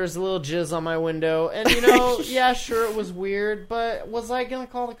morning and there was a little jizz on my window, and yeah, sure, it was weird, but was I gonna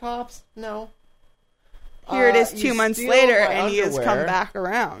call the cops? No. Here it is 2 months later, and he has come back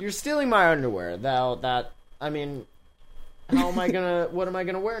around. You're stealing my underwear. I mean, what am I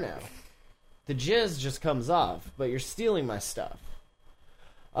gonna wear now? The jizz just comes off, but you're stealing my stuff.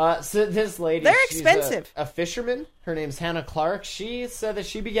 So this lady, they're expensive. A fisherman. Her name's Hannah Clark. She said that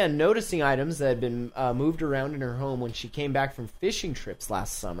she began noticing items that had been moved around in her home when she came back from fishing trips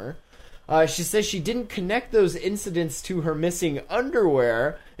last summer. She says she didn't connect those incidents to her missing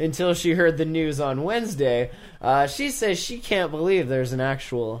underwear until she heard the news on Wednesday. She says she can't believe there's an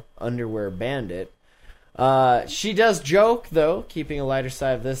actual underwear bandit. She does joke, though, keeping a lighter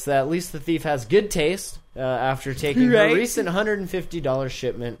side of this, that at least the thief has good taste after taking her recent $150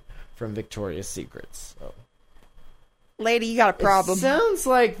 shipment from Victoria's Secrets. So. Lady, you got a problem. It sounds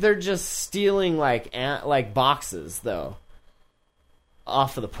like they're just stealing like boxes, though,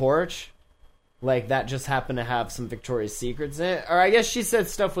 off of the porch. Like, that just happened to have some Victoria's Secrets in it. Or I guess she said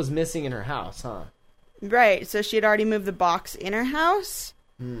stuff was missing in her house, huh? Right, so she had already moved the box in her house?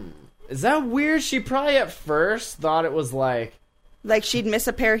 Is that weird? She probably at first thought it was like She'd miss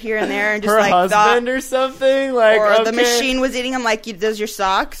a pair here and there and just her like husband or something. Like, or okay. the machine was eting them like it does your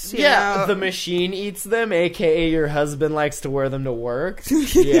socks. You know? The machine eats them, aka your husband likes to wear them to work.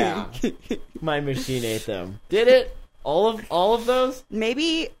 Yeah. My machine ate them. Did it? All of those?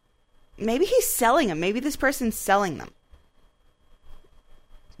 Maybe he's selling them. Maybe this person's selling them.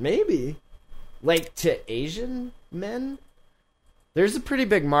 Maybe. Like, to Asian men? There's a pretty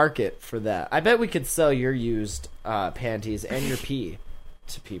big market for that. I bet we could sell your used panties and your pee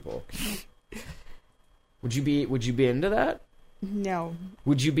to people. Would you be into that? No.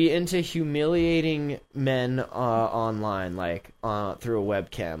 Would you be into humiliating men online, like through a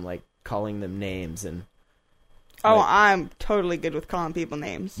webcam, like calling them names and? Oh, like, I'm totally good with calling people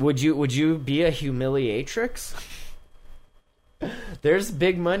names. Would you be a humiliatrix? There's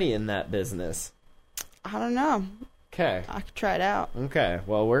big money in that business. I don't know. Okay. I could try it out. Okay.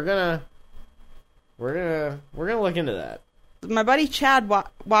 Well, we're gonna look into that. My buddy Chad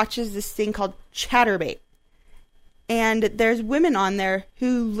watches this thing called Chatterbait, and there's women on there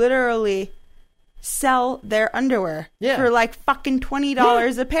who literally sell their underwear for like fucking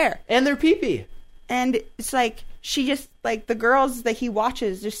 $20 a pair, and their pee-pee. And it's like she just like the girls that he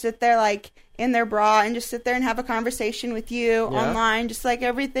watches just sit there like in their bra and just sit there and have a conversation with you online, just like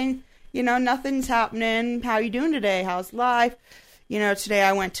everything. You know, nothing's happening. How you doing today? How's life? You know, today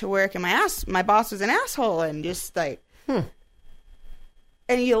I went to work and my boss was an asshole, and just like, and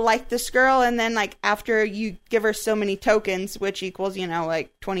you like this girl, and then like after you give her so many tokens, which equals, you know,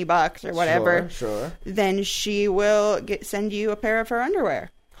 like $20 or whatever, sure. Then she will send you a pair of her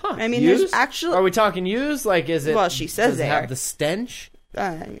underwear. Huh. I mean, used? there's actually. Are we talking used? Like, is it? Well, she says does they it have are. the stench?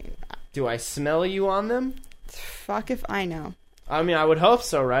 I mean, do I smell you on them? Fuck if I know. I mean, I would hope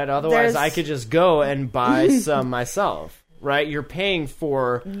so, right? Otherwise, I could just go and buy some myself, right? You're paying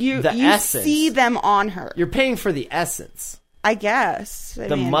for the essence. You see them on her. You're paying for the essence. I guess. I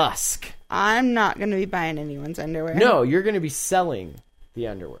mean, musk. I'm not going to be buying anyone's underwear. No, you're going to be selling the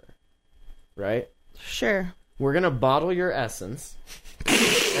underwear, right? Sure. We're going to bottle your essence,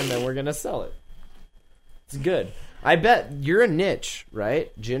 and then we're going to sell it. It's good. I bet you're a niche, right?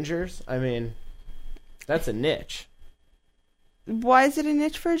 Gingers? I mean, that's a niche. Why is it a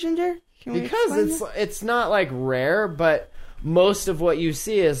niche for a ginger? Because it's not like rare, but most of what you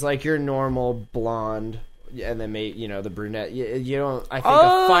see is like your normal blonde, and then the brunette. You don't. I think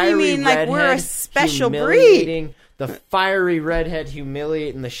a fiery you mean redhead, like we're a special breed? The fiery redhead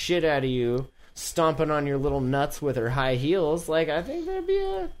humiliating the shit out of you, stomping on your little nuts with her high heels. Like, I think there'd be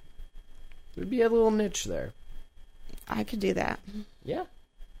a little niche there. I could do that. Yeah.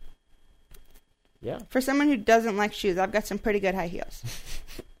 Yeah. For someone who doesn't like shoes, I've got some pretty good high heels.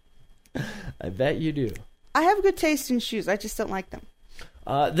 I bet you do. I have good taste in shoes. I just don't like them.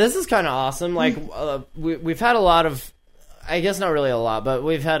 This is kind of awesome. Like, we've had a lot of, I guess not really a lot, but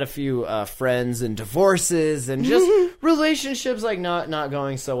we've had a few friends and divorces and just relationships like not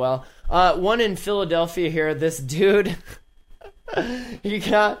going so well. One in Philadelphia here, this dude,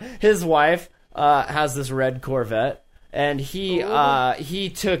 his wife has this red Corvette. And he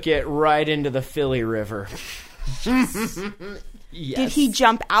took it right into the Philly River. Yes. Did he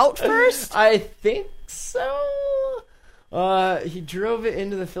jump out first? I think so. He drove it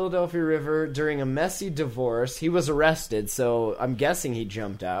into the Philadelphia River during a messy divorce. He was arrested, so I'm guessing he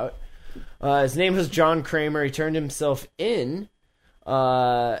jumped out. His name was John Kramer. He turned himself in.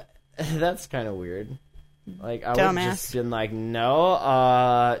 That's kind of weird. Like, I would have just been like,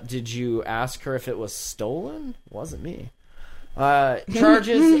 no. Did you ask her if it was stolen? Wasn't me.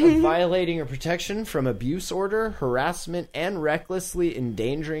 Charges of violating a protection from abuse order, harassment, and recklessly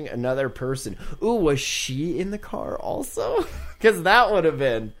endangering another person. Ooh, was she in the car also? Because that would have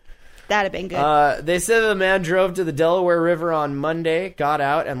been. That'd have been good. They said the man drove to the Delaware River on Monday, got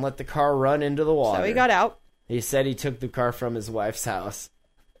out, and let the car run into the water. So he got out. He said he took the car from his wife's house.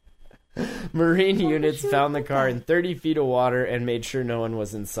 Marine units found the car in 30 feet of water and made sure no one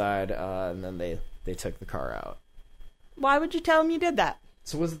was inside, and then they took the car out. Why would you tell him you did that?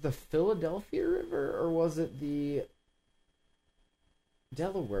 So was it the Philadelphia River, or was it the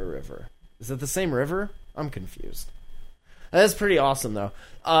Delaware River? Is it the same river? I'm confused. That's pretty awesome, though.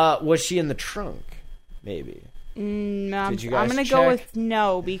 Was she in the trunk? Maybe. No, Did you guys I'm going to go with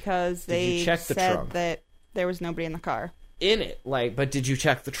no, because they said that there was nobody in the car. In it, but did you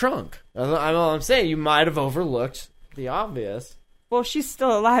check the trunk? I'm saying you might have overlooked the obvious. Well, she's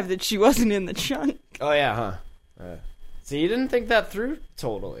still alive that she wasn't in the trunk. Oh yeah, huh? So you didn't think that through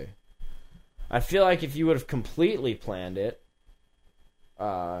totally. I feel like if you would have completely planned it,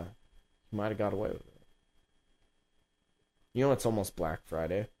 you might have got away with it. You know, it's almost Black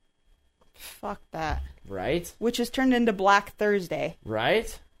Friday. Fuck that. Right? Which has turned into Black Thursday.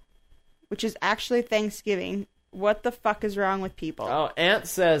 Right? Which is actually Thanksgiving. What the fuck is wrong with people? Oh, Ant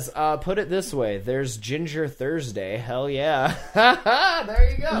says, put it this way. There's Ginger Thursday. Hell yeah.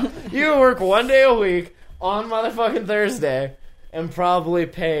 There you go. You work 1 day a week on motherfucking Thursday and probably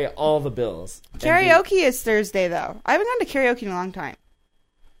pay all the bills. Karaoke is Thursday, though. I haven't gone to karaoke in a long time.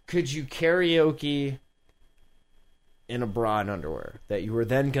 Could you karaoke in a bra and underwear that you were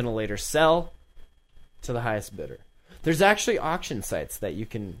then going to later sell to the highest bidder? There's actually auction sites that you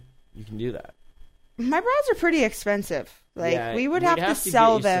can do that. My bras are pretty expensive. Like, Yeah, we would we'd have to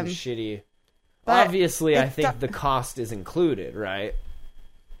sell get you them. some shitty. But Obviously, I it's think the cost is included, right?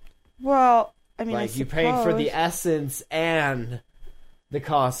 Well, I mean, Like, you pay for the essence and the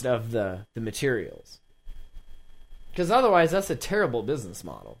cost of the materials. Because otherwise, that's a terrible business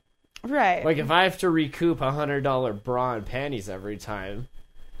model. Right. Like, if I have to recoup $100 bra and panties every time,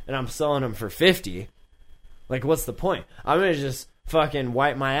 and I'm selling them for $50, like, what's the point? I'm going to just fucking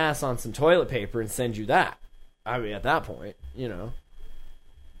wipe my ass on some toilet paper and send you that. I mean, at that point, you know.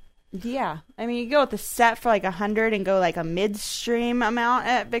 Yeah. I mean, you go with the set for like 100 and go like a midstream amount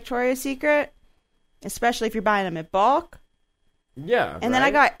at Victoria's Secret, especially if you're buying them in bulk. Yeah. And then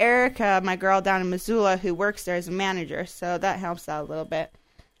I got Erica, my girl down in Missoula, who works there as a manager, so that helps out a little bit.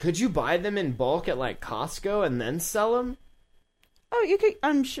 Could you buy them in bulk at like Costco and then sell them? Oh, you could.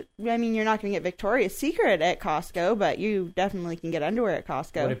 I mean, you're not going to get Victoria's Secret at Costco, but you definitely can get underwear at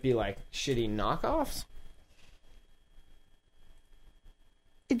Costco. Would it be like shitty knockoffs?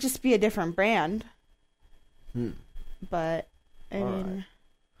 It'd just be a different brand. But I All mean, right.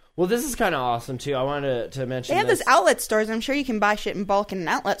 Well, this is kind of awesome too. I wanted to mention they have this. those outlet stores. I'm sure you can buy shit in bulk in an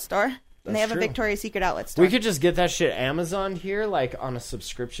outlet store. And That's they have true. a Victoria's Secret outlet store. We could just get that shit Amazon here, like on a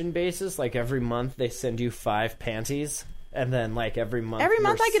subscription basis. Like every month they send you 5 panties, and then like every month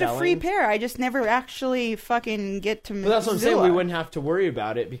I get a free selling. pair. I just never actually fucking get to. Well, that's what I'm saying. Missoula. We wouldn't have to worry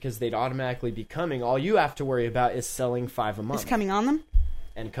about it because they'd automatically be coming. All you have to worry about is selling 5 a month. It's coming on them.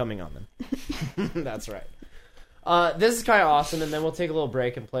 And coming on them. That's right. This is kind of awesome, and then we'll take a little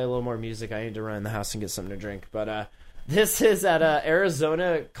break and play a little more music. I need to run in the house and get something to drink. But this is at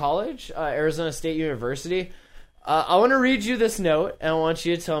Arizona College, Arizona State University. I want to read you this note, and I want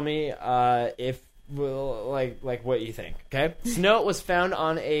you to tell me if like what you think. Okay, this note was found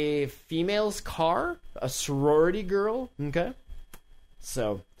on a female's car, a sorority girl. Okay,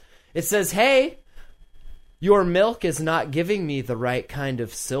 so it says, "Hey, your milk is not giving me the right kind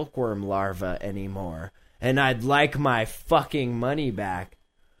of silkworm larva anymore, and I'd like my fucking money back.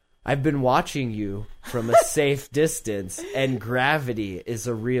 I've been watching you from a safe distance, and gravity is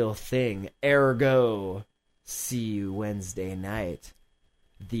a real thing. Ergo, see you Wednesday night.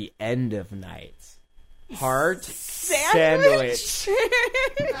 The end of night. Heart sandwich.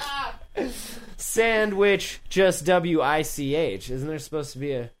 Sandwich, just W-I-C-H. Isn't there supposed to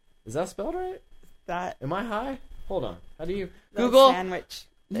be a... Is that spelled right? That Am I high? Hold on. How do you... that Google sandwich.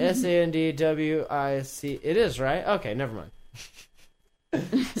 S-A-N-D-W-I-C... It is, right? Okay, never mind.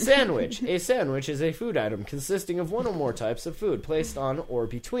 Sandwich. A sandwich is a food item consisting of one or more types of food placed on or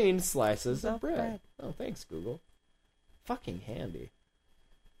between slices of bread. Oh, thanks, Google. Fucking handy.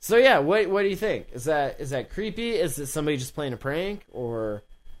 So yeah, what do you think? Is that creepy? Is it somebody just playing a prank, or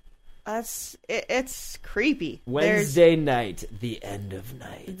It's creepy. Wednesday night, the end of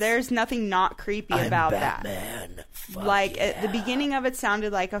night? There's nothing not creepy about Batman. that. Fuck Like yeah. at the beginning of it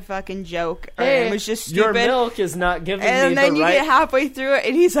sounded like a fucking joke. Or Hey, it was just stupid. your milk is not giving me and then the you right... get halfway through it,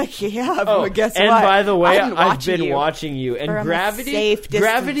 and he's like, "Yeah, Oh, but guess and what? by the way, I've been watching you. And from a gravity, safe distance."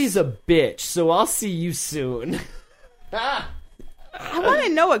 gravity's a bitch. So I'll see you soon. I want to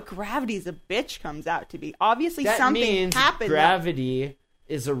know what gravity's a bitch comes out to be. Obviously, That something means happened. gravity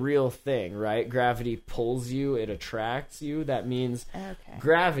is a real thing, right? Gravity pulls you, it attracts you. That means Okay.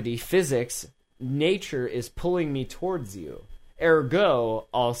 gravity, physics, nature is pulling me towards you. Ergo,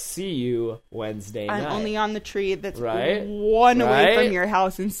 I'll see you Wednesday I'm night. only on the tree that's Right? one away Right? from your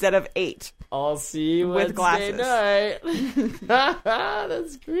house instead of 8. I'll see you With Wednesday glasses. night.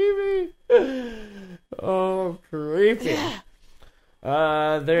 That's creepy. Oh, creepy.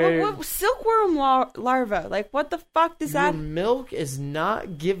 What silkworm larva? Like, what the fuck does Your that... milk is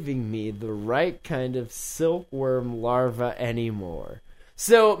not giving me the right kind of silkworm larva anymore.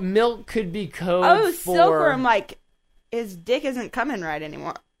 So milk could be code Oh, for silkworm, like, his dick isn't coming right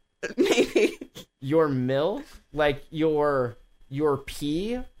anymore. Maybe. your milk, like your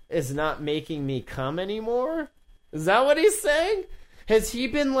pee is not making me come anymore. Is that what he's saying? Has he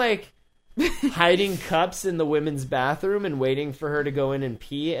been like hiding cups in the women's bathroom and waiting for her to go in and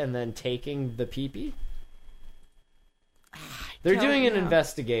pee and then taking the pee-pee? They're doing an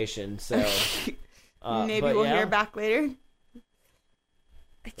investigation, so... Maybe we'll hear back later.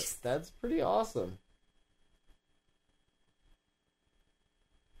 That's pretty awesome.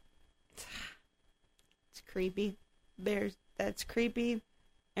 It's creepy. That's creepy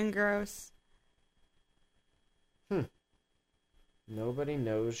and gross. Nobody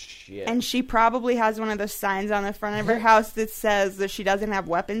knows shit. And she probably has one of those signs on the front of her house that says that she doesn't have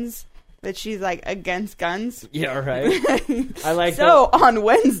weapons, that she's like against guns. Yeah, right. I like on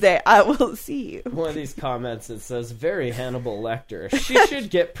Wednesday I will see you. One of these comments that says, very Hannibal Lecter. She should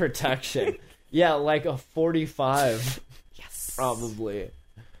get protection. Yeah, like a 45. Yes. Probably.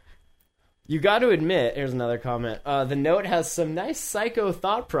 You got to admit, here's another comment. The note has some nice psycho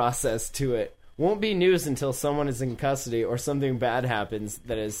thought process to it. Won't be news until someone is in custody or something bad happens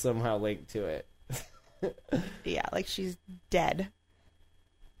that is somehow linked to it. Yeah, like she's dead.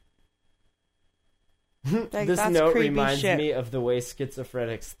 Like, this note reminds me of the way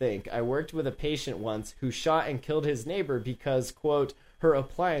schizophrenics think. I worked with a patient once who shot and killed his neighbor because, quote, her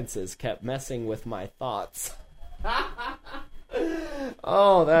appliances kept messing with my thoughts.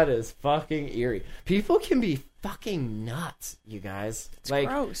 Oh, that is fucking eerie. People can be fucking nuts, you guys. It's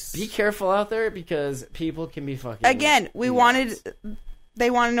gross. Be careful out there because people can be fucking Again, nuts. They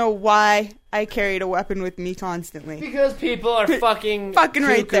want to know why I carried a weapon with me constantly. Because people are fucking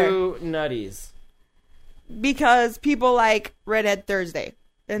right there. Nutties. Because people like Red Dead Thursday.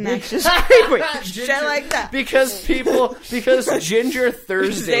 And that's just creepy. Shit like that. Because Ginger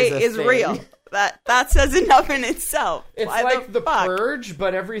Thursday is real. That says enough in itself. It's why like the Purge,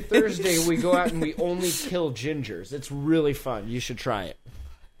 but every Thursday we go out and we only kill gingers. It's really fun. You should try it.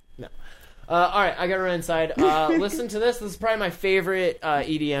 No. Alright, I gotta run inside. Listen to this. This is probably my favorite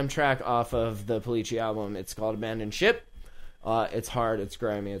EDM track off of the Polici album. It's called Abandoned Ship. It's hard, it's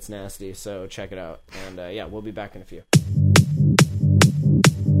grimy, it's nasty, so check it out. And yeah, we'll be back in a few.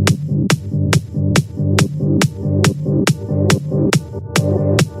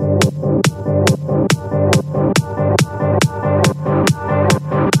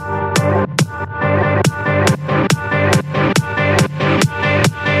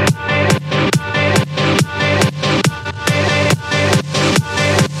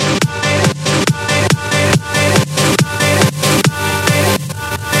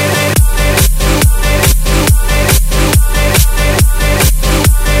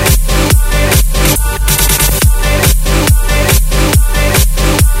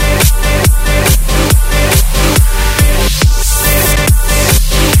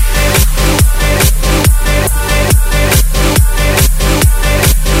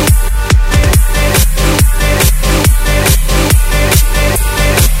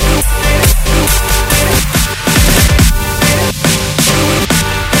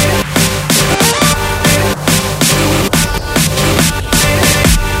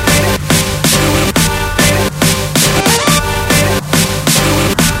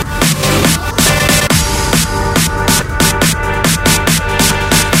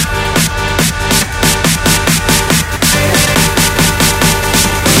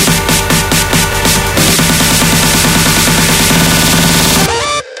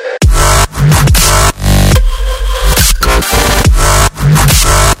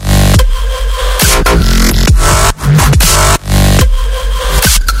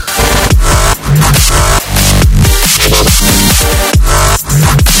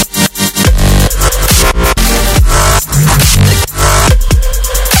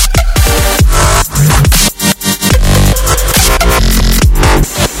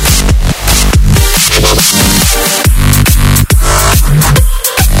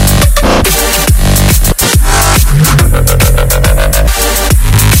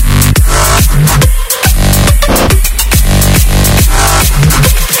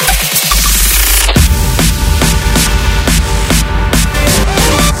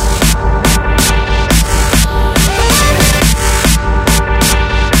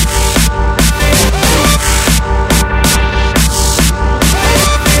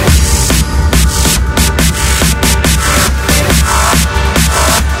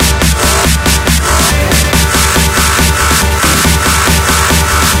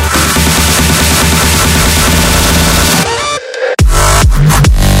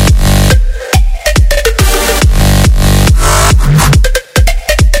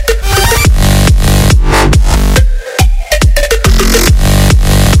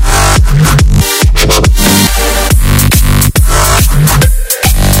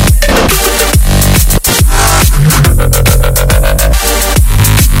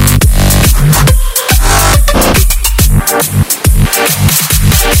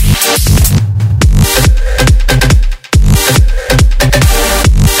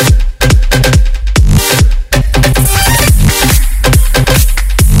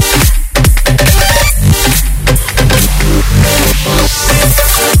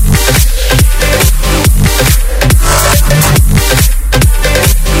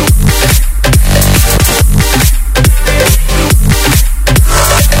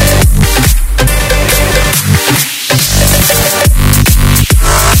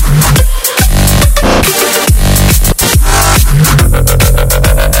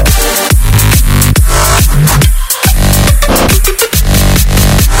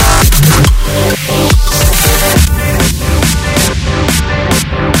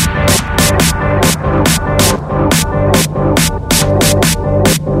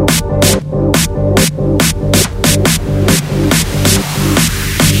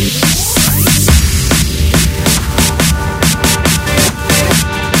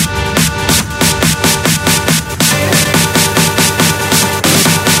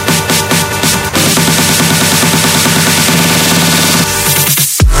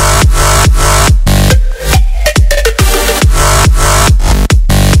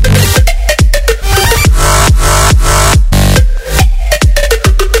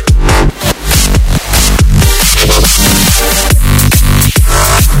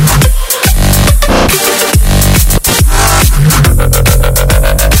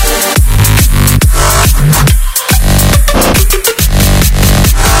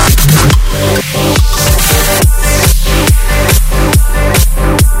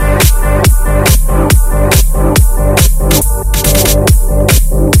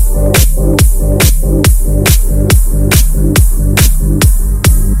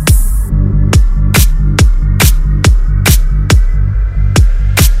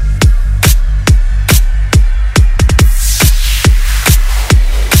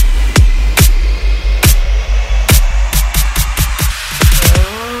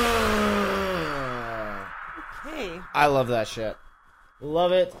 I love that shit.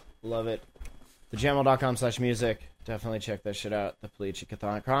 Love it. Love it. TheJamel.com/music. Definitely check that shit out. The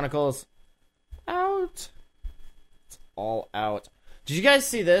Paleochicotonic Chronicles. Out. It's all out. Did you guys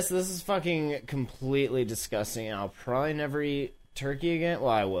see this? This is fucking completely disgusting. I'll probably never eat turkey again.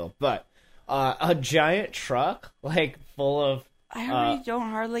 Well, I will. But a giant truck, like, full of I already don't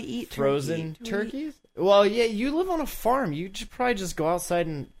hardly eat frozen turkeys? Well, yeah, you live on a farm. You should probably just go outside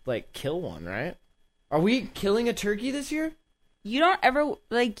and, like, kill one, right? Are we killing a turkey this year? You don't ever,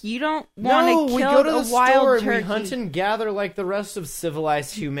 like, you don't want to kill we go to a the wild store turkey. and we hunt and gather like the rest of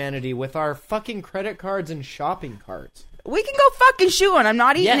civilized humanity with our fucking credit cards and shopping carts. We can go fucking shoot one. I'm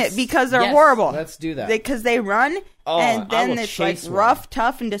not eating it because they're horrible. Let's do that. Because they run, and then it's like rough,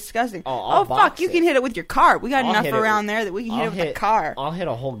 tough, and disgusting. Oh fuck, you can hit it with your car. We got enough around there that we can hit it with the car. I'll hit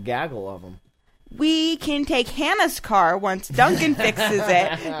a whole gaggle of them. We can take Hannah's car once Duncan fixes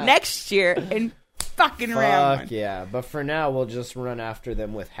it next year and fucking ram one. Yeah, but for now we'll just run after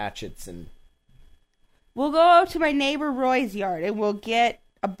them with hatchets and... We'll go to my neighbor Roy's yard and we'll get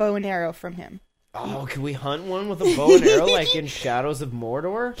a bow and arrow from him. Oh, can we hunt one with a bow and arrow like in Shadows of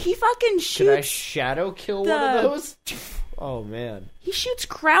Mordor? He fucking shoots... Could I shadow kill one of those? Oh, man. He shoots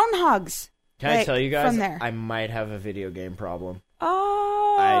groundhogs. Can I tell you guys? I might have a video game problem.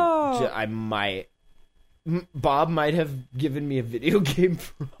 Oh. I might. Bob might have given me a video game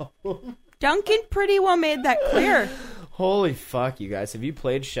problem. Duncan pretty well made that clear. Holy fuck, you guys. Have you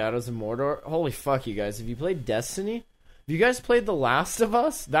played Shadows of Mordor? Holy fuck, you guys. Have you played Destiny? Have you guys played The Last of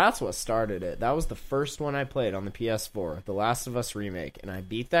Us? That's what started it. That was the first one I played on the PS4. The Last of Us remake. And I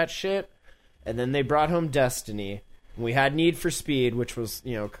beat that shit. And then they brought home Destiny. We had Need for Speed, which was,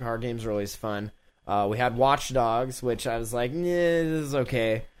 you know, car games are always fun. We had Watch Dogs, which I was like, nah, this is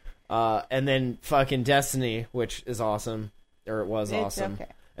okay. And then fucking Destiny, which is awesome. Or it was awesome. Okay.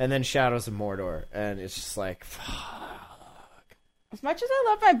 And then Shadows of Mordor. And it's just like, fuck. As much as I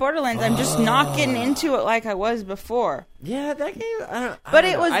love my Borderlands, I'm just not getting into it like I was before. Yeah, that game,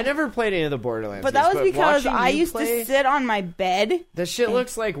 I never played any of the Borderlands But that was because I used to sit on my bed. That shit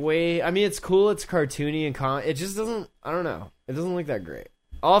looks like I mean, it's cool, it's cartoony, and it just doesn't, I don't know. It doesn't look that great.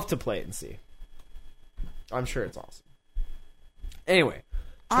 I'll have to play it and see. I'm sure it's awesome. Anyway.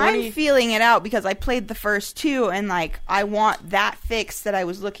 I'm feeling it out because I played the first two, and, like, I want that fix that I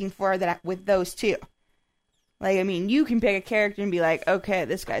was looking for with those two. Like, I mean, you can pick a character and be like, okay,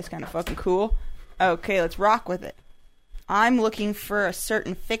 this guy's kind of fucking cool. Okay, let's rock with it. I'm looking for a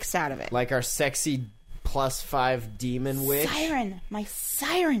certain fix out of it. Like our sexy +5 demon witch? Siren. My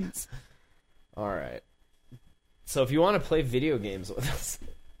sirens. Alright. So if you want to play video games with us,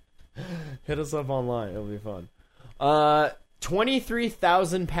 hit us up online. It'll be fun.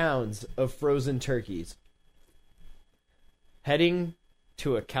 23,000 pounds of frozen turkeys. Heading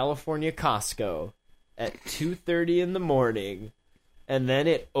to a California Costco at 2:30 in the morning, and then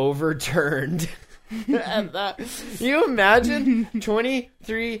it overturned. You imagine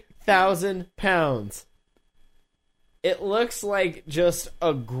 23,000 pounds. It looks like just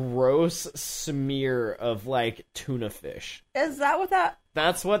a gross smear of, like, tuna fish. Is that what that...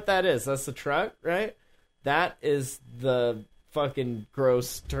 That's what that is. That's the truck, right? That is the fucking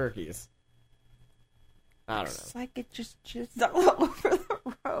gross turkeys. I don't know. It's like it just all over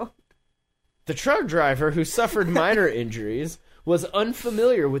the road. The truck driver, who suffered minor injuries, was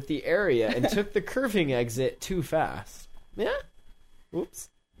unfamiliar with the area and took the curving exit too fast. Yeah? Oops.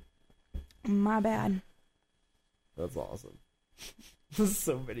 My bad. That's awesome.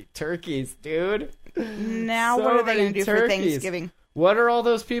 So many turkeys, dude. Now what are they going to do for Thanksgiving? What are all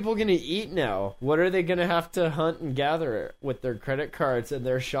those people going to eat now? What are they going to have to hunt and gather with their credit cards and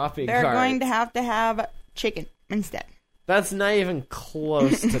their shopping carts? They're going to have chicken instead. That's not even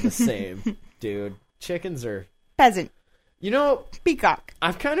close to the same, dude. Chickens are... Peasant. You know... Peacock.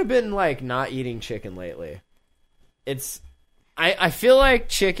 I've kind of been, like, not eating chicken lately. It's... I feel like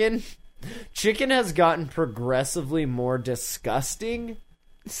chicken has gotten progressively more disgusting.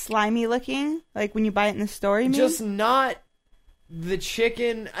 Slimy looking? Like when you buy it in the store, you mean? Just not... The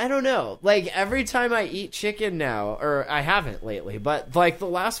chicken, I don't know. Like, every time I eat chicken now, or I haven't lately, but, like, the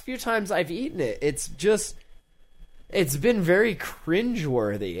last few times I've eaten it, it's just... It's been very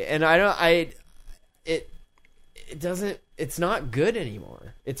cringeworthy, and it's not good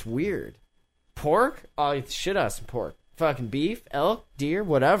anymore. It's weird. Pork? I'll eat the shit out of some pork. Fucking beef, elk, deer,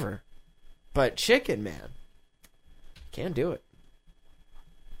 whatever. But chicken, man. Can't do it.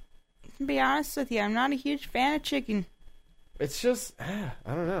 To be honest with you, I'm not a huge fan of chicken. It's just, I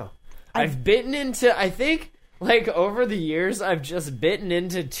don't know. I've bitten into, I think... Like, over the years, I've just bitten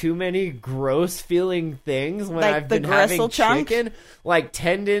into too many gross-feeling things when like I've been having chicken. Like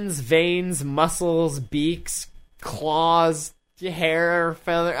tendons, veins, muscles, beaks, claws, hair,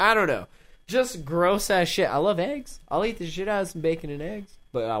 feather. I don't know. Just gross ass shit. I love eggs. I'll eat the shit out of some bacon and eggs,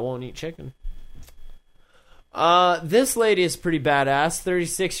 but I won't eat chicken. This lady is pretty badass.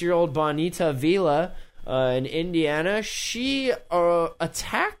 36-year-old Bonita Vila in Indiana. She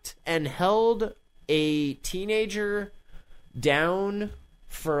attacked and held a teenager down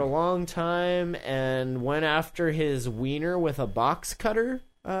for a long time and went after his wiener with a box cutter,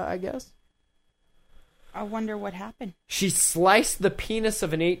 I guess. I wonder what happened. She sliced the penis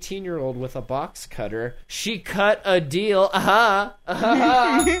of an 18-year-old with a box cutter. She cut a deal,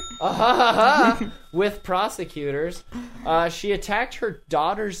 with prosecutors. She attacked her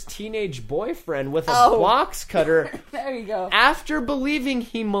daughter's teenage boyfriend with a box cutter. There you go. After believing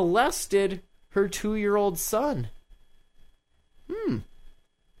he molested her 2-year-old son.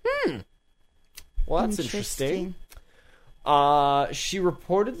 Well, that's interesting. She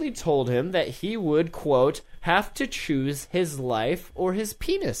reportedly told him that he would, quote, have to choose his life or his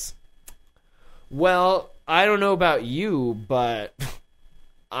penis. Well, I don't know about you, but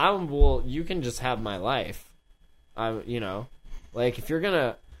you can just have my life. Like if you're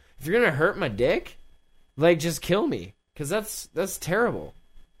gonna hurt my dick, like just kill me, because that's terrible.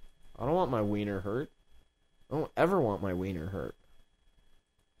 I don't want my wiener hurt. I don't ever want my wiener hurt.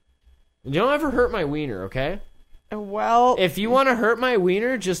 Don't ever hurt my wiener, okay? Well, if you want to hurt my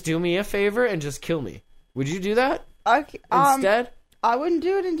wiener, just do me a favor and just kill me. Would you do that? Okay, instead? I wouldn't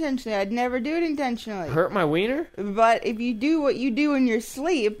do it intentionally. I'd never do it intentionally. Hurt my wiener? But if you do what you do in your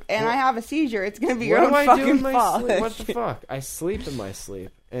sleep and I have a seizure, it's going to be your own fucking fault. What the fuck? I sleep in my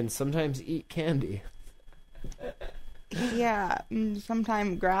sleep and sometimes eat candy. Yeah,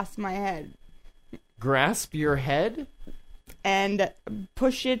 sometimes grasp my head. Grasp your head? And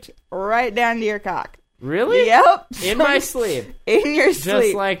push it right down to your cock. Really? Yep. In my sleep. In your sleep.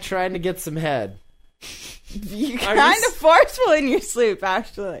 Just like trying to get some head. You're kind of forceful in your sleep,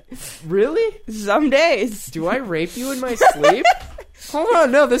 actually. Really? Some days. Do I rape you in my sleep? Hold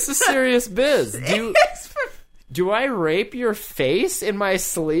on, no, this is serious biz. Do I rape your face in my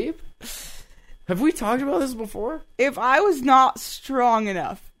sleep? Have we talked about this before? If I was not strong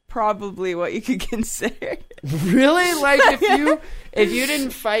enough, probably what you could consider. Really? Like if you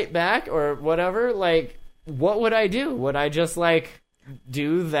didn't fight back or whatever, like what would I do? Would I just like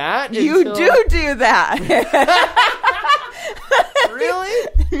do that? You do that.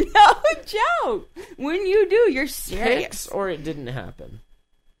 Really? No joke. When you do, you're serious. Pics or it didn't happen.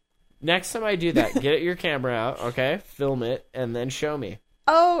 Next time I do that, get your camera out, okay? Film it and then show me.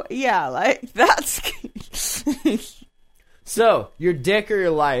 Oh, yeah, like that's So, your dick or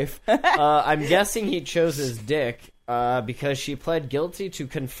your life. I'm guessing he chose his dick because she pled guilty to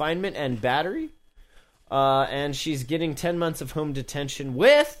confinement and battery. And she's getting 10 months of home detention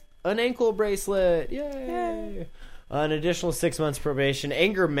with an ankle bracelet. Yay! An additional 6 months probation,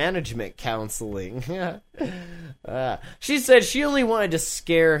 anger management counseling. She said she only wanted to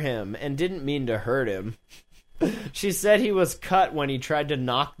scare him and didn't mean to hurt him. She said he was cut when he tried to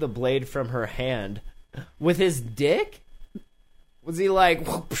knock the blade from her hand. With his dick? Was he like...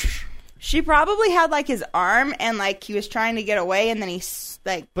 Whoopsh? She probably had like his arm and like he was trying to get away and then he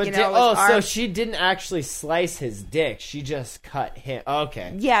like, but so she didn't actually slice his dick. She just cut him.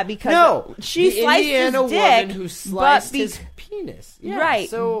 Okay. Yeah, because she sliced his dick. Woman who sliced his penis. Yeah, right.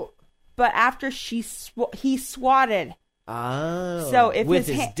 So, but after he swatted. Oh. So if with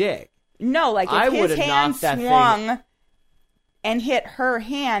his dick. No, like if his hand swung and hit her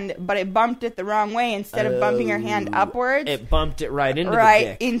hand, but it bumped it the wrong way instead of bumping her hand upwards. It bumped it right into the dick.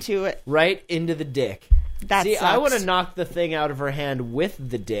 Right into it. Right into the dick. That See, sucks. I would have knocked the thing out of her hand with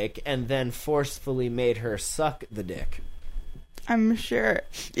the dick and then forcefully made her suck the dick. I'm sure.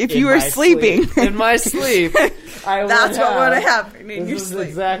 If you were sleeping. In my sleep. That's what would have happened in your sleep. This is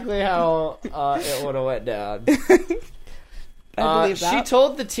exactly how it would have went down. I believe that. She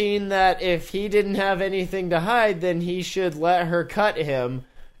told the teen that if he didn't have anything to hide, then he should let her cut him,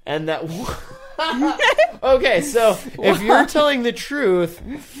 and that... Okay, so if you're telling the truth,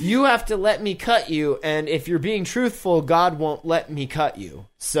 you have to let me cut you, and if you're being truthful, God won't let me cut you.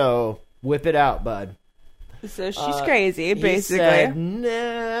 So, whip it out, bud. So she's crazy, basically. He said,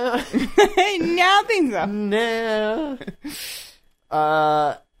 no. Nothing so.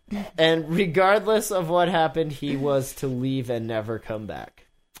 No. And regardless of what happened, he was to leave and never come back.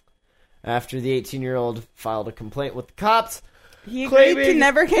 After the 18-year-old filed a complaint with the cops, he agreed to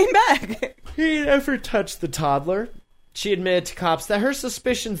never came back. He never touched the toddler. She admitted to cops that her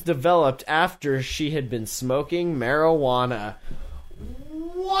suspicions developed after she had been smoking marijuana.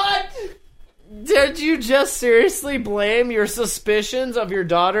 What? Did Did you just seriously blame your suspicions of your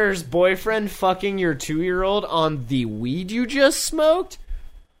daughter's boyfriend fucking your 2-year-old on the weed you just smoked?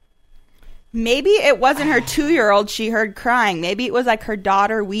 Maybe it wasn't her 2-year-old she heard crying. Maybe it was like her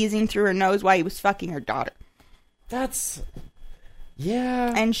daughter wheezing through her nose while he was fucking her daughter. That's...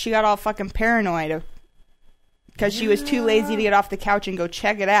 Yeah. And she got all fucking paranoid because she was too lazy to get off the couch and go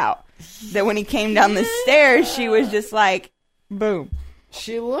check it out. That when he came down the stairs, she was just like, boom.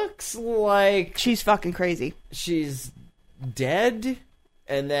 She looks like... She's fucking crazy. She's dead,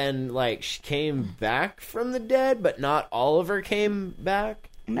 and then, like, she came back from the dead, but not all of her came back.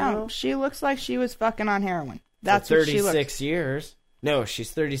 No, she looks like she was fucking on heroin. That's for what she looks. 36 years. No,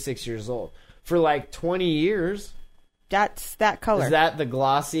 she's 36 years old. For like 20 years. That's that color. Is that the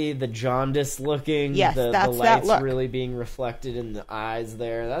glossy, the jaundice looking? Yes, the that's lights that look. really being reflected in the eyes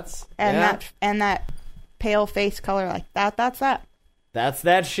there. That's that pale face color like that. That's that. That's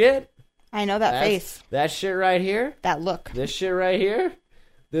that shit. I know that face. That shit right here. That look. This shit right here.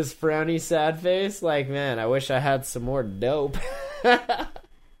 This frowny, sad face. Like, man, I wish I had some more dope. I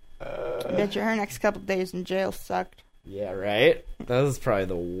bet you her next couple days in jail sucked. Yeah, right? That was probably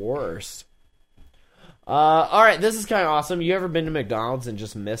the worst. Alright, this is kind of awesome. You ever been to McDonald's and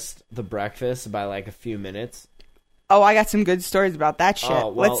just missed the breakfast by like a few minutes? Oh, I got some good stories about that shit. Oh,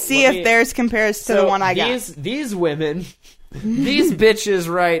 well, Let's see if theirs compares to the one I got. These women, these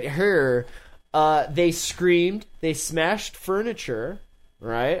bitches right here, they screamed, they smashed furniture,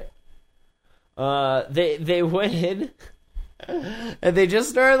 right? They went in... And they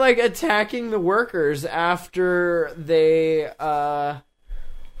just started, like, attacking the workers after they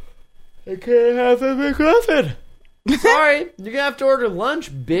couldn't have a McMuffin. Sorry, you're gonna have to order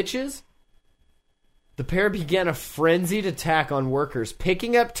lunch, bitches. The pair began a frenzied attack on workers,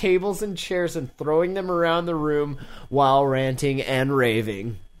 picking up tables and chairs and throwing them around the room while ranting and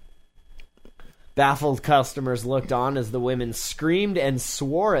raving. Baffled customers looked on as the women screamed and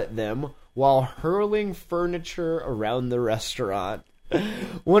swore at them while hurling furniture around the restaurant.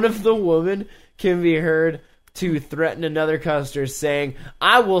 One of the women can be heard to threaten another customer, saying,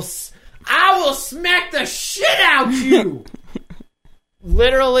 I will smack the shit out you!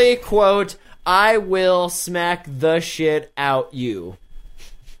 Literally, quote, I will smack the shit out you.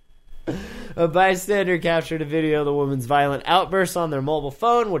 A bystander captured a video of the woman's violent outbursts on their mobile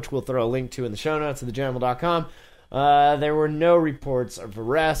phone, which we'll throw a link to in the show notes at thejamble.com. There were no reports of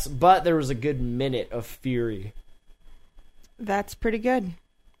arrests, but there was a good minute of fury. That's pretty good.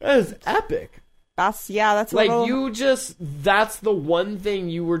 That is epic. That's like that's the one thing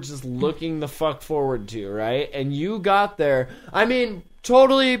you were just looking the fuck forward to, right? And you got there. I mean,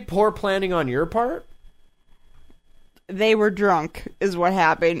 totally poor planning on your part. They were drunk, is what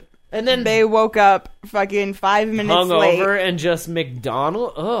happened. And then they woke up fucking 5 minutes late. Hungover and just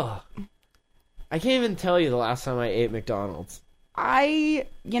McDonald's. Ugh. I can't even tell you the last time I ate McDonald's. You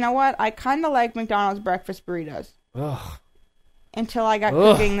know what? I kind of like McDonald's breakfast burritos. Ugh. Until I got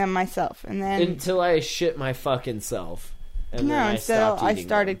cooking them myself. And then... Until I shit my fucking self. And until I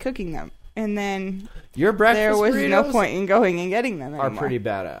started cooking them. And then... Your breakfast there was burritos no point in going and getting them anymore. Are pretty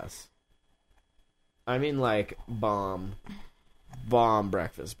badass. I mean, like, bomb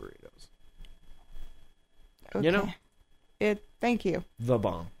breakfast burritos. Okay. You know? Thank you. The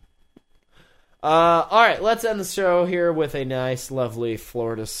bomb. Alright, let's end the show here with a nice, lovely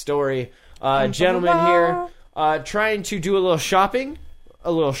Florida story. Gentleman here trying to do a little shopping,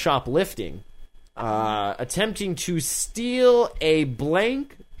 a little shoplifting, attempting to steal a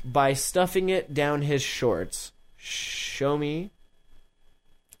blank by stuffing it down his shorts. Show me.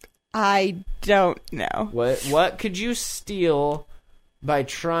 I don't know. What could you steal by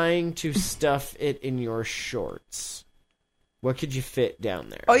trying to stuff it in your shorts? What could you fit down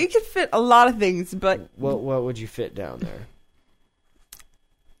there? Oh, you could fit a lot of things, but... What would you fit down there?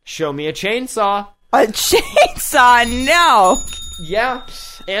 Show me a chainsaw. A chainsaw? No! Yeah.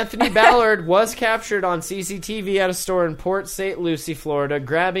 Anthony Ballard was captured on CCTV at a store in Port St. Lucie, Florida,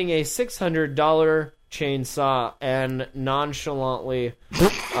 grabbing a $600 chainsaw and nonchalantly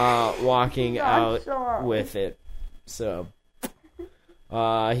walking out with it. So...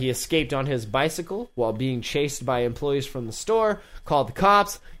 he escaped on his bicycle while being chased by employees from the store, called the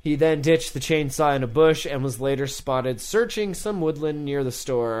cops. He then ditched the chainsaw in a bush and was later spotted searching some woodland near the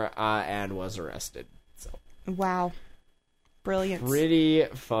store and was arrested. So, wow. Brilliant. Pretty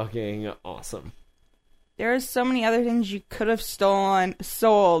fucking awesome. There's so many other things you could have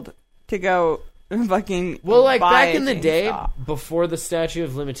sold to go fucking Well, like, buy back in the day, chainsaw. before the statute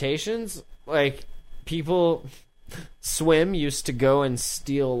of limitations, like, people... Swim used to go and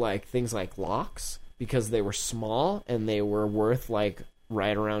steal like things like locks because they were small and they were worth like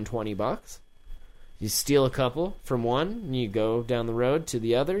right around $20. You steal a couple from one, and you go down the road to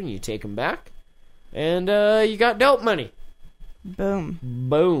the other, and you take them back, and you got dope money. Boom.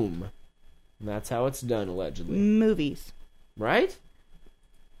 Boom. And that's how it's done, allegedly. Movies. Right?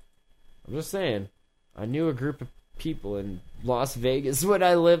 I'm just saying. I knew a group of people in Las Vegas when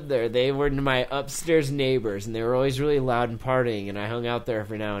I lived there. They were my upstairs neighbors, and they were always really loud and partying, and I hung out there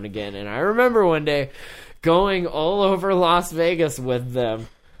every now and again. And I remember one day going all over Las Vegas with them,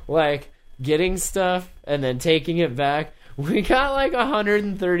 like getting stuff and then taking it back. We got like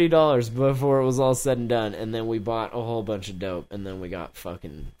 $130 before it was all said and done, and then we bought a whole bunch of dope, and then we got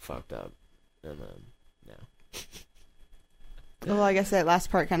fucking fucked up. And then, yeah. Well, like I said, last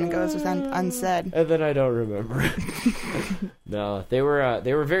part kind of goes with unsaid. And then I don't remember. No, they were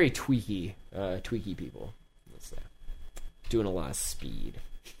very tweaky people. Let's say, doing a lot of speed,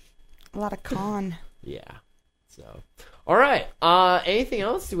 a lot of con. Yeah. So, all right. Anything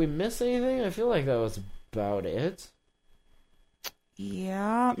else? Did we miss anything? I feel like that was about it.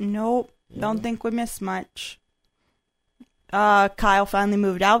 Yeah. Nope. Yeah. Don't think we missed much. Kyle finally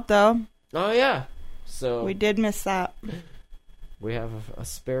moved out though. Oh yeah. So we did miss that. We have a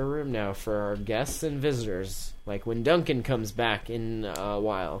spare room now for our guests and visitors. Like when Duncan comes back in a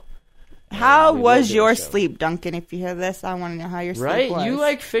while. How was your sleep, Duncan? If you hear this, I want to know how your sleep was. Right? You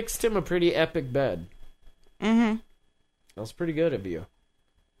like fixed him a pretty epic bed. Mm-hmm. That was pretty good of you.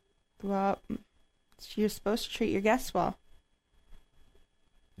 Well, you're supposed to treat your guests well.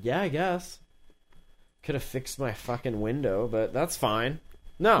 Yeah, I guess. Could have fixed my fucking window, but that's fine.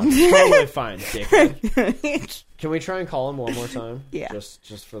 No, totally fine, dickhead. Can we try and call him one more time? Yeah.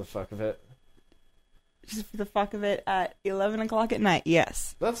 Just for the fuck of it. Just for the fuck of it at 11 o'clock at night,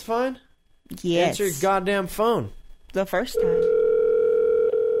 yes. That's fine. Yes. Answer your goddamn phone. The first time.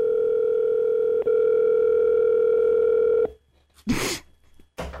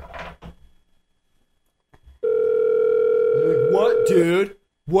 Like, what, dude?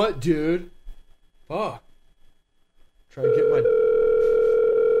 What, dude? Fuck. Try to get my...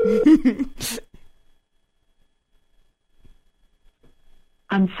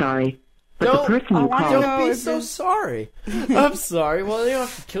 I'm sorry, but the person you called... Don't be so sorry. I'm sorry. Well, you don't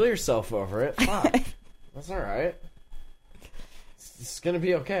have to kill yourself over it. Fuck. That's alright. It's gonna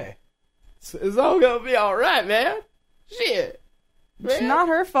be okay. It's all gonna be alright, man. Shit. Man. It's not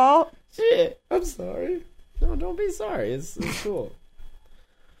her fault. Shit. I'm sorry. No, don't be sorry. It's cool.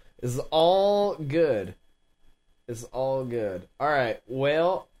 It's all good. It's all good. Alright,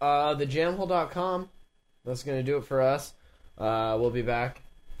 well, thejamhole.com. That's going to do it for us. We'll be back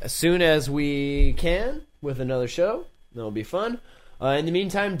as soon as we can with another show. That'll be fun. In the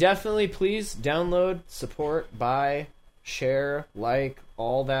meantime, definitely please download, support, buy, share, like,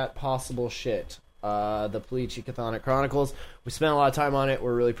 all that possible shit. The Polici Chthonic Chronicles. We spent a lot of time on it.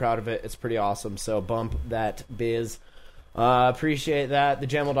 We're really proud of it. It's pretty awesome. So bump that biz. Appreciate that.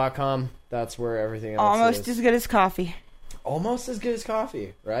 Thejamhole.com. That's where everything else Almost is. as good as coffee. Almost as good as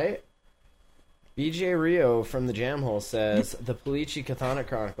coffee, right? BJ Rio from the Jamhole says, the Polici Chthonic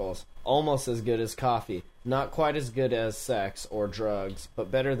Chronicles, almost as good as coffee. Not quite as good as sex or drugs,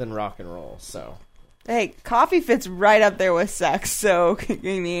 but better than rock and roll, so... Hey, coffee fits right up there with sex, so, I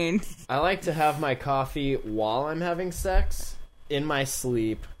mean... I like to have my coffee while I'm having sex, in my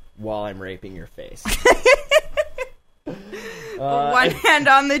sleep, while I'm raping your face. One hand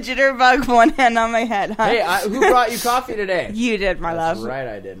on the jitterbug, one hand on my head, huh? Hey, who brought you coffee today? You did, my That's love. right,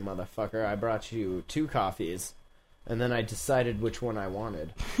 I did, motherfucker. I brought you 2 coffees, and then I decided which one I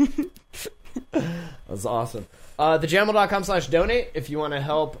wanted. That was awesome. Thejamhole.com/donate if you want to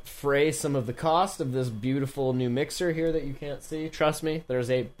help fray some of the cost of this beautiful new mixer here that you can't see. Trust me, there's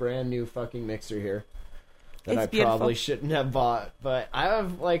a brand new fucking mixer here that It's I beautiful. probably shouldn't have bought, but I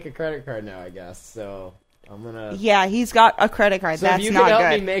have like a credit card now, I guess, so... I'm gonna... Yeah, he's got a credit card. So That's if you not could help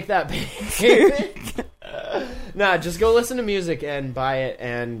good. me make that payment... Nah, just go listen to music and buy it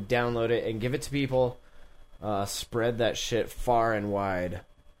and download it and give it to people. Spread that shit far and wide.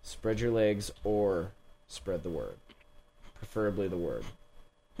 Spread your legs or spread the word. Preferably the word.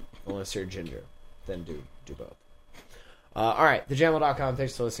 Unless you're ginger. Then do both. Alright, thejamhole.com.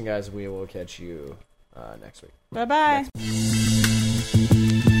 Thanks for listening, guys. We will catch you next week. Bye-bye.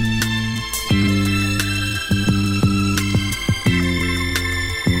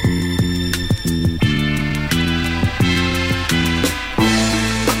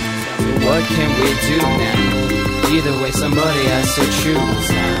 What can we do now? Either way, somebody has to choose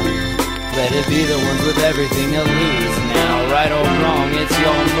now. Let it be the ones with everything to lose now. Right or wrong, it's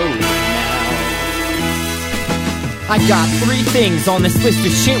your move now. I got 3 things on this list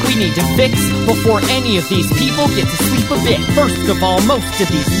of shit we need to fix before any of these people get to sleep a bit. First of all, most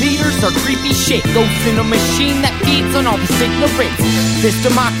of these leaders are creepy shit. Ghosts in a machine that feeds on all this ignorance. This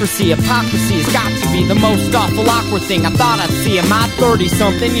democracy, hypocrisy has got to be the most awful awkward thing I thought I'd see in my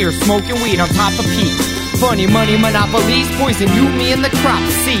 30-something years smoking weed on top of peaks. Funny money monopolies poison you, me, and the crop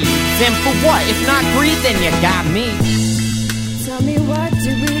seeds. And for what? If not greed, then you got me. Tell me, what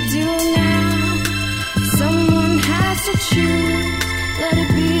do we do now? Someone has to choose. Let it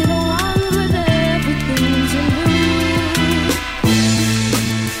be the one with everything to lose.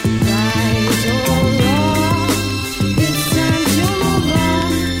 Right or wrong, it's time to move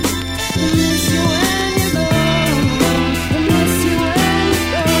on. I miss you when you're gone. I miss you when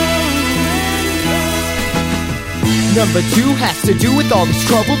you're gone. Number 2 has to do with all this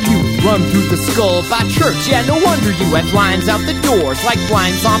troubled youth run through the skull by church. Yeah, no wonder you have lines out the doors like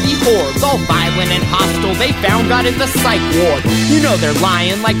blind zombie hordes, all violent and hostile. They found God in the psych ward. You know they're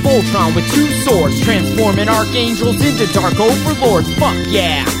lying like Voltron with 2 swords, transforming archangels into dark overlords. Fuck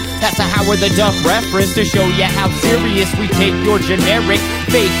yeah, that's a Howard the Duck reference to show you how serious we take your generic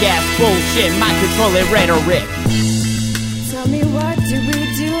fake ass bullshit mind-controlling rhetoric. Tell me, what do we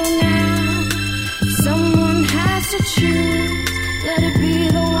do now? Someone has to choose. Let it be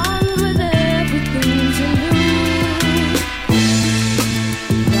the one with everything to lose.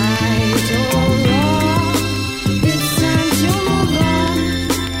 Right or wrong, it's time to move on.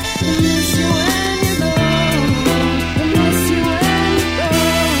 I miss you when you're gone. I miss you when you're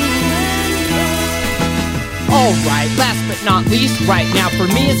gone. Alright, last but not least, right now for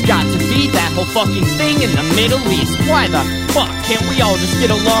me it's got to be that whole fucking thing in the Middle East. Why the fuck can't we all just get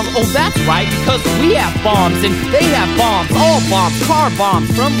along? Oh, that's right, because we have bombs and they have bombs. All bombs, car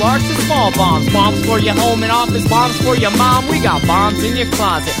bombs, from large to small bombs. Bombs for your home and office, bombs for your mom. We got bombs in your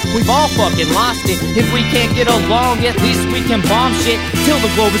closet. We've all fucking lost it. If we can't get along, at least we can bomb shit till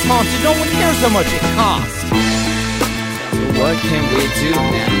the globe is haunted. No one cares how much it costs. So what can we do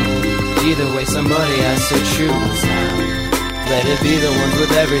now? Either way, somebody has to choose now. Let it be the ones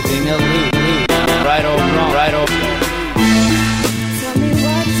with everything to lose. Right or wrong, right or wrong. Tell me,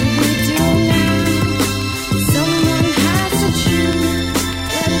 what do we do now? Someone has to choose.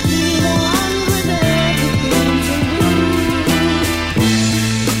 Let it be the one with everything to lose.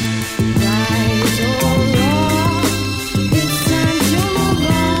 Right or wrong, it's time to move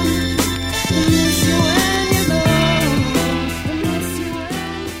on. I miss you when you're gone. I miss you when you're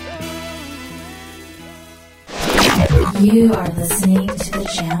gone. You are listening to the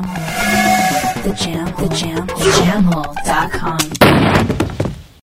Jam Hole. The Jam Hole. JamHole.com.